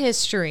 throughout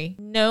history,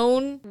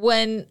 known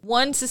when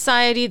one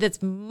society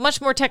that's much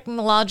more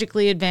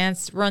technologically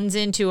advanced runs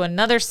into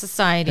another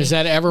society? Has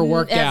that ever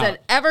worked out? Has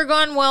it ever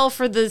gone well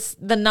for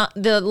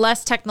the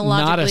less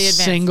technologically Not a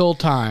advanced? single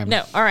time.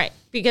 No. All right.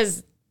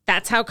 Because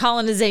that's how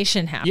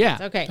colonization happens. Yeah.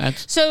 Okay.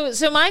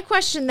 So my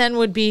question then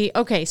would be,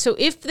 okay, so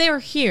if they're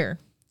here,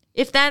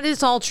 if that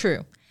is all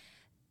true,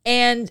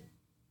 and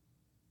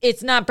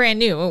it's not brand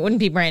new, it wouldn't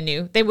be brand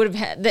new. They would have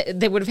had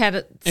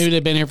it. Maybe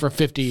they've been here for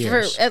 50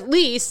 years. For at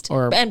least,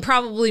 and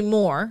probably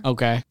more.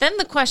 Okay. Then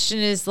the question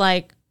is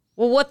like,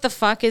 well, what the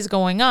fuck is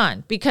going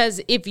on?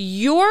 Because if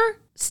your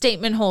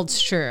statement holds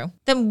true,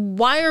 then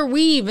why are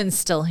we even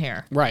still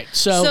here? Right.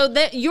 So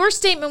that your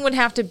statement would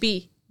have to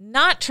be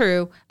not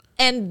true.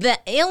 And the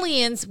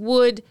aliens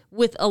would,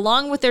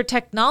 along with their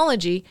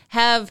technology,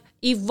 have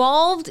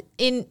evolved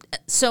in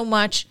so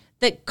much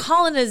that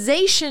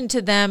colonization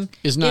to them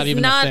is not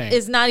even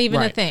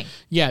a thing.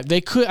 Yeah,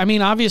 they could. I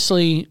mean,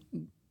 obviously,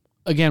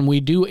 again, we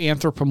do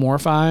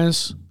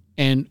anthropomorphize,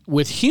 and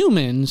with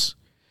humans,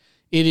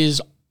 it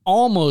is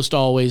almost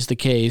always the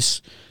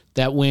case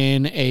that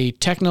when a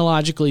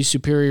technologically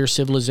superior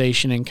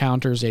civilization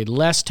encounters a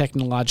less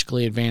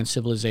technologically advanced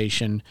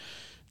civilization,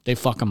 they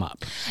fuck them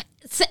up.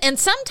 And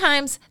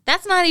sometimes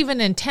that's not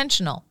even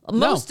intentional.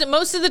 Most of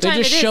the time,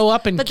 they just show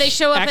up and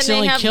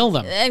accidentally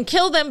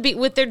kill them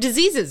with their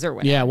diseases or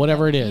whatever. Yeah,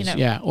 whatever it is.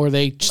 Yeah, or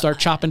they start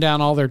chopping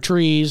down all their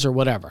trees or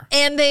whatever.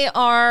 And they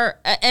are,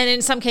 and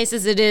in some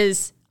cases, it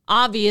is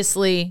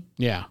obviously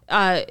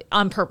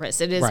on purpose.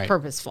 It is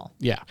purposeful.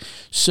 Yeah.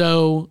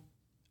 So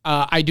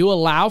I do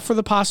allow for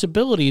the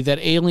possibility that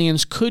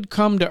aliens could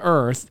come to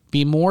Earth,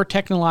 be more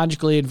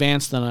technologically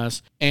advanced than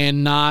us,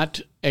 and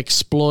not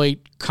exploit,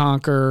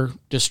 conquer,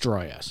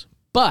 destroy us.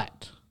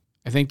 But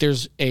I think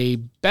there's a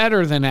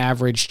better than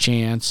average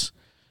chance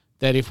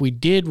that if we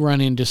did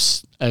run into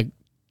a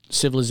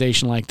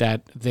civilization like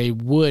that, they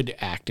would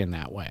act in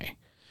that way.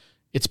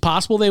 It's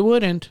possible they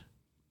wouldn't,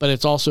 but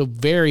it's also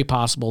very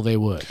possible they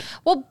would.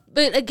 Well,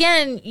 but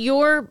again,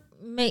 you're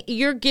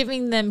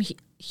giving them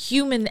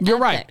human ethics. You're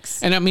right.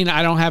 And I mean,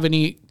 I don't have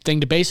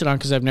anything to base it on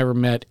because I've never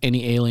met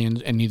any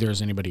aliens, and neither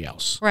has anybody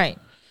else. Right.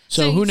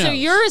 So who knows? So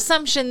your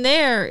assumption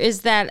there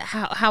is that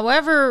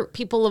however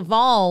people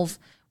evolve,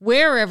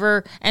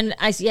 wherever, and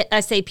I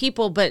say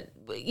people, but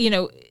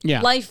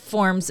life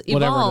forms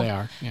evolve. Whatever they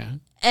are, yeah.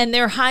 And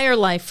they're higher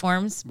life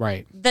forms.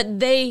 Right. That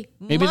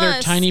maybe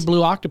they're tiny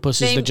blue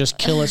octopuses that just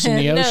kill us in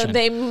the ocean. No,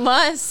 they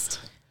must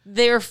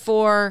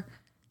therefore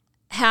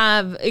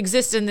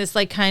exist in this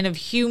like kind of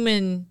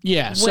human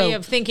way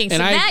of thinking. So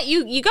that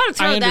you got to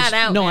throw that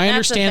out. No, I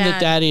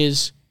understand that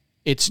is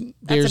that's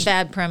a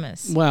bad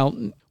premise.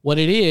 Well, what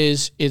it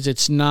is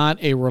it's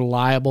not a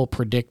reliable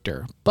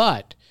predictor.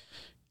 But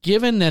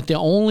given that the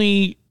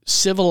only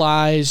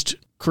civilized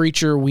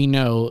creature we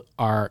know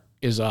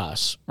is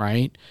us,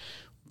 right?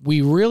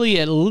 We really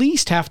at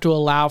least have to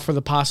allow for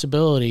the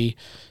possibility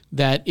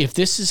that if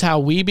this is how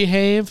we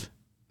behave,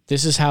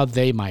 this is how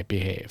they might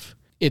behave.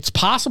 It's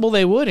possible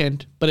they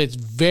wouldn't, but it's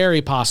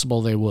very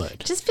possible they would.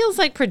 It just feels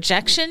like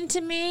projection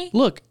to me.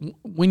 Look,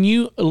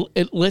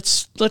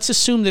 let's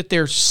assume that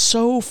they're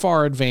so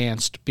far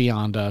advanced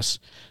beyond us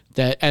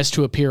that as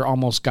to appear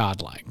almost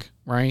godlike,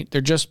 right?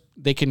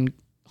 They can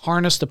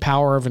harness the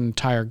power of an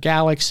entire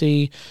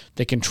galaxy.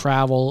 They can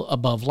travel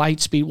above light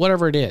speed,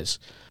 whatever it is.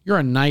 You're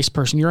a nice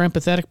person. You're an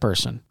empathetic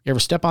person. You ever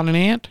step on an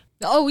ant?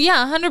 Oh,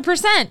 yeah,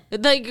 100%.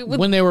 Like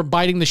when they were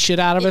biting the shit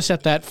out of us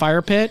at that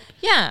fire pit?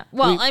 Yeah.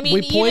 Well,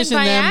 we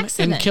poisoned them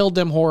and killed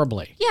them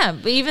horribly. Yeah,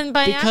 but even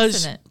by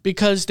accident.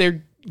 Because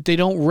they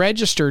don't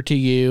register to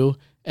you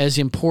as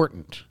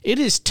important. It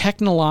is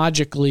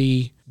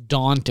technologically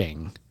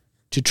daunting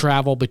to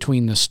travel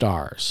between the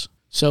stars.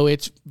 So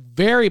it's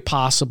very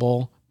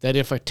possible that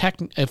if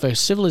a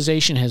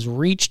civilization has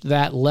reached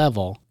that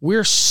level,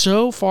 we're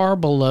so far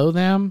below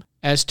them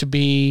as to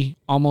be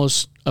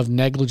almost of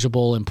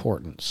negligible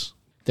importance,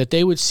 that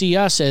they would see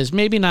us as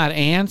maybe not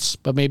ants,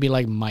 but maybe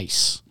like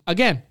mice.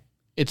 Again,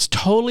 it's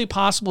totally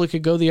possible it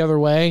could go the other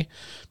way,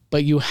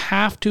 but you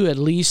have to at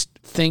least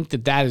think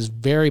that is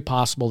very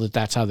possible that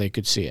that's how they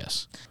could see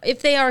us.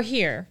 If they are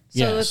here.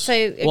 So let's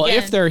say, again, well,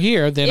 if they're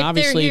here, then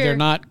obviously they're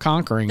not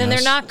conquering us. Then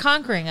they're not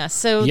conquering us.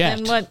 So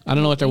then what? I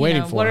don't know what they're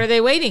waiting for. What are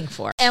they waiting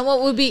for? And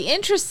what would be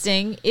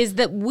interesting is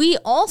that we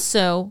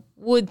also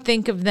would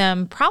think of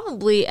them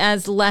probably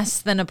as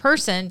less than a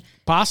person.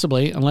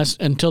 Possibly,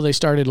 until they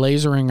started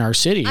lasering our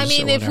cities. I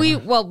mean,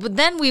 but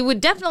then we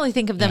would definitely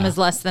think of them as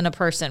less than a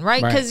person,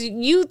 right? Because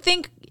you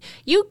think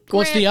you grant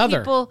what's the other,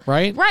 people,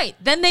 right? Right.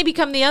 Then they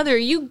become the other.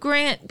 You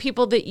grant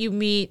people that you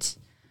meet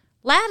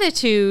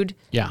latitude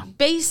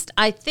based,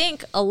 I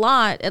think, a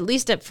lot, at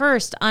least at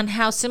first, on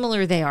how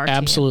similar they are.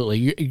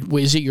 Absolutely. To you.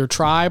 Is it your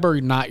tribe or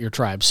not your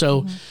tribe?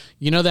 So,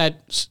 you know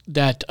that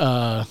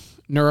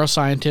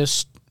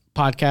neuroscientist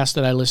podcast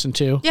that I listen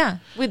to? Yeah,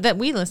 that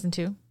we listen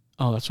to.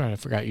 Oh, that's right. I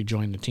forgot you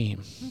joined the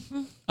team.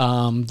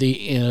 What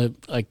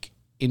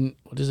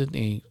is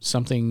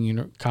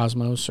it?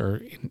 Cosmos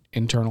or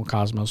internal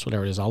Cosmos,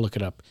 whatever it is. I'll look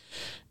it up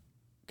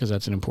because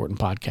that's an important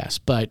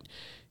podcast. But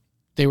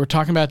they were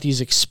talking about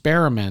these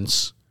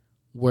experiments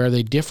where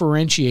they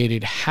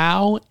differentiated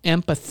how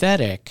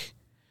empathetic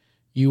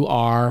you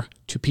are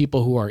to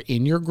people who are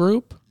in your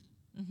group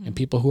and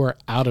people who are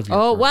out of your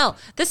group. Oh, well,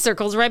 this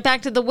circles right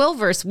back to the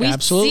Willverse.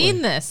 We've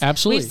seen this.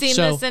 Absolutely. We've seen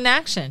this in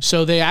action.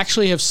 So they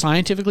actually have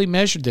scientifically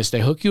measured this.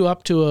 They hook you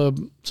up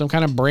to some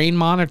kind of brain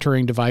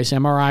monitoring device,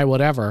 MRI,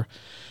 whatever.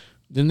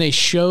 Then they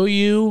show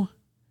you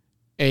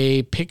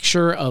a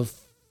picture of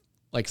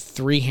like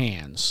 3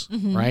 hands,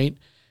 right?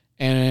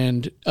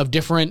 And of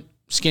different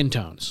skin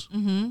tones.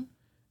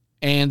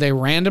 And they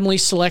randomly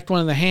select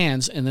one of the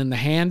hands, and then the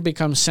hand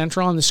becomes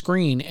central on the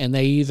screen, and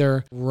they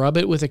either rub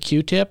it with a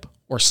Q-tip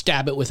or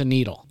stab it with a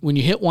needle. When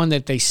you hit one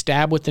that they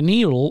stab with the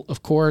needle,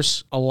 of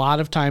course, a lot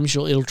of times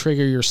it'll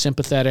trigger your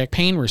sympathetic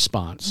pain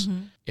response.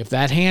 If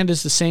that hand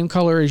is the same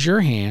color as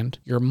your hand,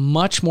 you're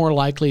much more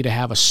likely to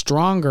have a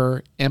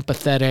stronger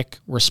empathetic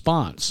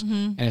response.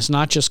 And it's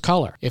not just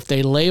color. If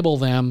they label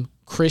them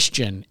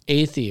Christian,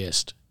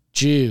 atheist,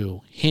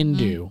 Jew,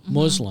 Hindu,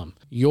 Muslim,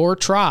 your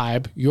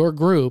tribe, your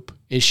group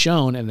is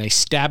shown, and they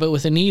stab it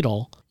with a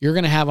needle, you're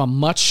going to have a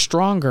much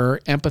stronger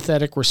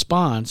empathetic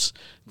response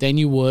than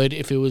you would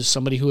if it was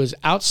somebody who is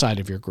outside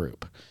of your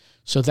group.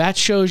 So that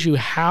shows you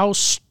how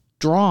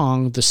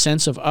strong the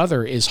sense of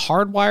other is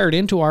hardwired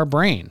into our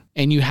brain.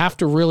 And you have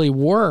to really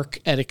work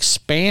at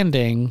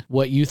expanding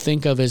what you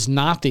think of as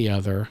not the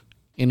other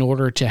in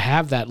order to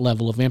have that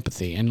level of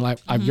empathy. And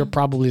you're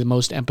probably the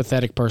most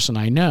empathetic person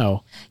I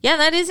know. Yeah,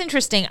 that is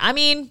interesting. I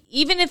mean,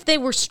 even if they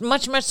were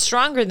much, much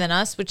stronger than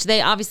us, which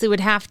they obviously would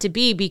have to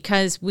be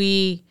because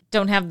we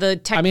don't have the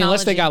technology. I mean,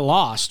 unless they got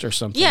lost or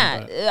something.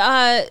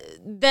 Yeah.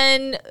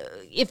 Then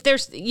if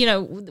there's,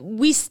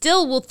 we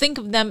still will think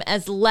of them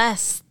as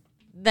less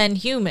than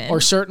human.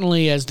 Or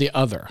certainly as the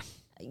other.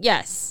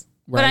 Yes.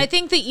 Right? But I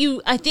think that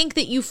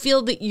you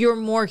feel that you're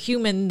more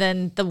human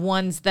than the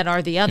ones that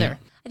are the other.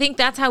 Yeah. I think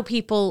that's how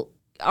people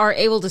are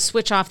able to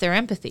switch off their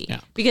empathy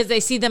because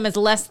they see them as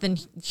less than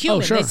human.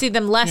 Oh, sure. They see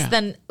them less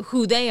than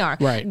who they are.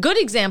 Right. Good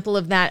example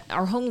of that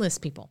are homeless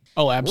people.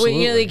 Oh,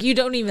 absolutely. Where you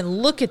don't even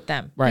look at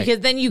them, right?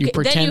 Because then you have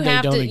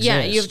to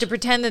exist. you have to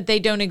pretend that they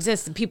don't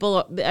exist.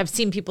 I've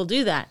seen people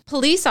do that.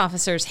 Police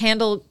officers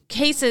handle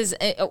cases,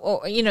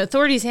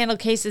 authorities handle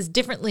cases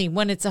differently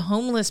when it's a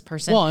homeless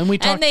person. Well,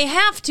 and they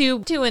have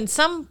to in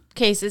some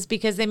cases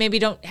because they maybe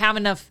don't have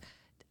enough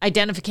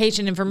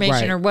identification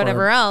information or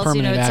whatever else,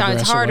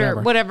 it's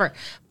harder, whatever.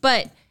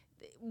 But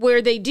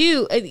where they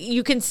do,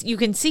 you can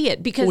see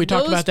it because we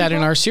talked about that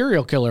in our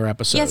serial killer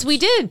episode. Yes, we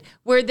did,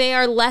 where they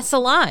are less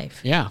alive.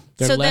 Yeah,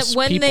 so that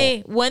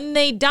when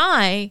they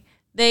die,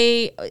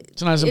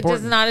 it's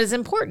not as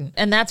important,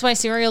 and that's why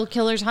serial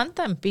killers hunt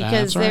them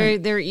because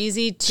they're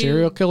easy to.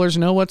 Serial killers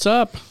know what's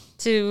up.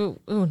 Now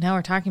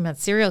we're talking about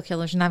serial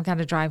killers, and I've got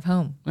to drive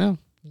home. Well,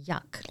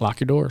 yuck.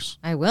 Lock your doors.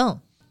 I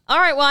will. All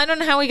right, well, I don't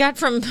know how we got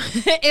from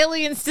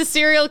aliens to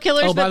serial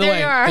killers, but there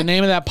you are. The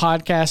name of that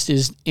podcast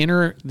is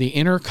The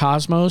Inner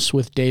Cosmos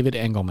with David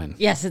Engelman.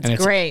 Yes, it's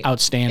great. It's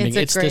outstanding.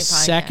 It's the podcast.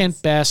 Second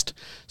best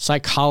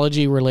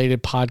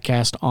psychology-related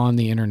podcast on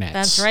the internet.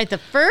 That's right. The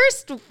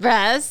first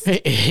best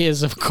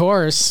is, of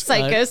course,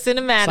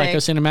 Psychocinematic.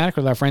 Psychocinematic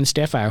with our friend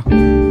Steffo.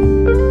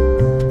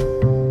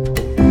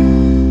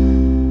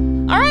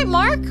 All right,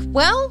 Mark.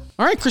 Well.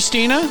 All right,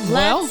 Christina.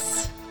 Let's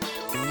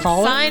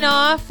sign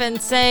off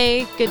and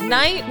say good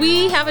night.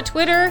 We have a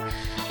Twitter.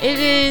 It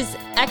is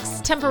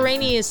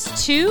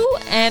extemporaneous2,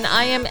 and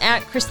I am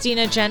at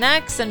Christina Gen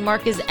X, and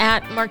Mark is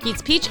at Mark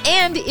Eats Peach.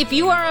 And if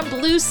you are on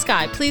Blue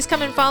Sky, please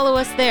come and follow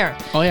us there.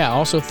 Oh yeah,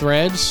 also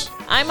Threads.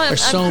 I'm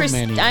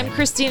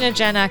Christina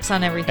Gen X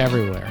on everything.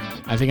 Everywhere.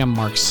 I think I'm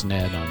Mark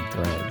Sned on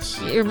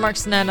Threads. You're Mark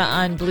Sned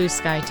on Blue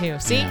Sky too.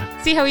 See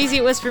how easy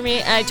it was for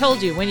me. I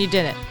told you when you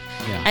did it.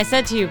 Yeah. I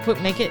said to you,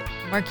 make it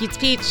Mark Eats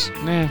Peach.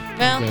 Nah,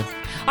 well. Good.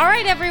 All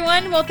right,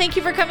 everyone. Well, thank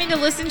you for coming to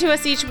listen to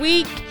us each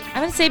week.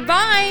 I'm going to say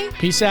bye.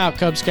 Peace out,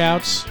 Cub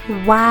Scouts.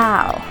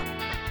 Wow.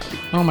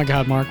 Oh, my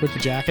God, Mark, with the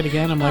jacket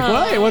again. I'm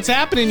like, hey, what's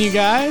happening, you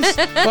guys?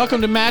 Welcome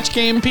to Match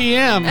Game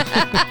PM.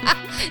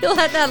 You'll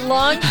have that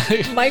long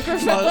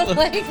microphone.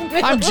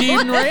 I'm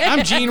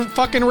Gene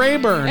fucking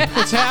Rayburn.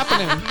 What's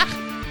happening?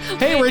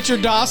 Hey,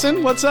 Richard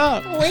Dawson, what's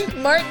up? Wink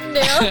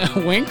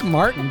Martindale. Wink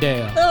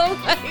Martindale. Oh,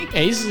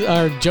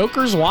 my.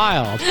 Joker's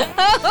Wild.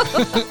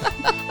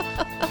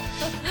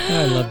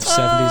 I love the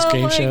 70s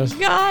game shows. Oh,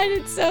 my God,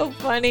 it's so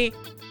funny.